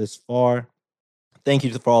made it this far. Thank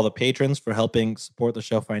you for all the patrons for helping support the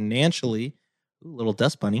show financially. Ooh, little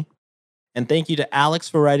dust bunny. And thank you to Alex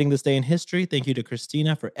for writing This Day in History. Thank you to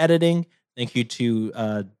Christina for editing. Thank you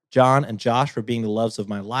to John and Josh for being the loves of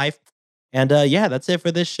my life. And yeah, that's it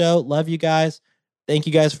for this show. Love you guys. Thank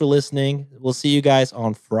you guys for listening. We'll see you guys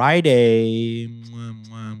on Friday. Mwah,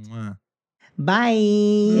 mwah, mwah.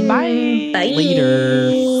 Bye. Bye. Bye.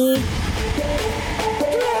 Later.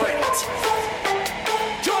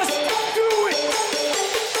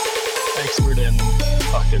 Expert in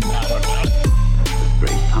fucking, I don't know.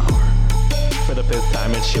 Great power. For the fifth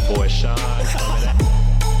time, it's your boy Sean coming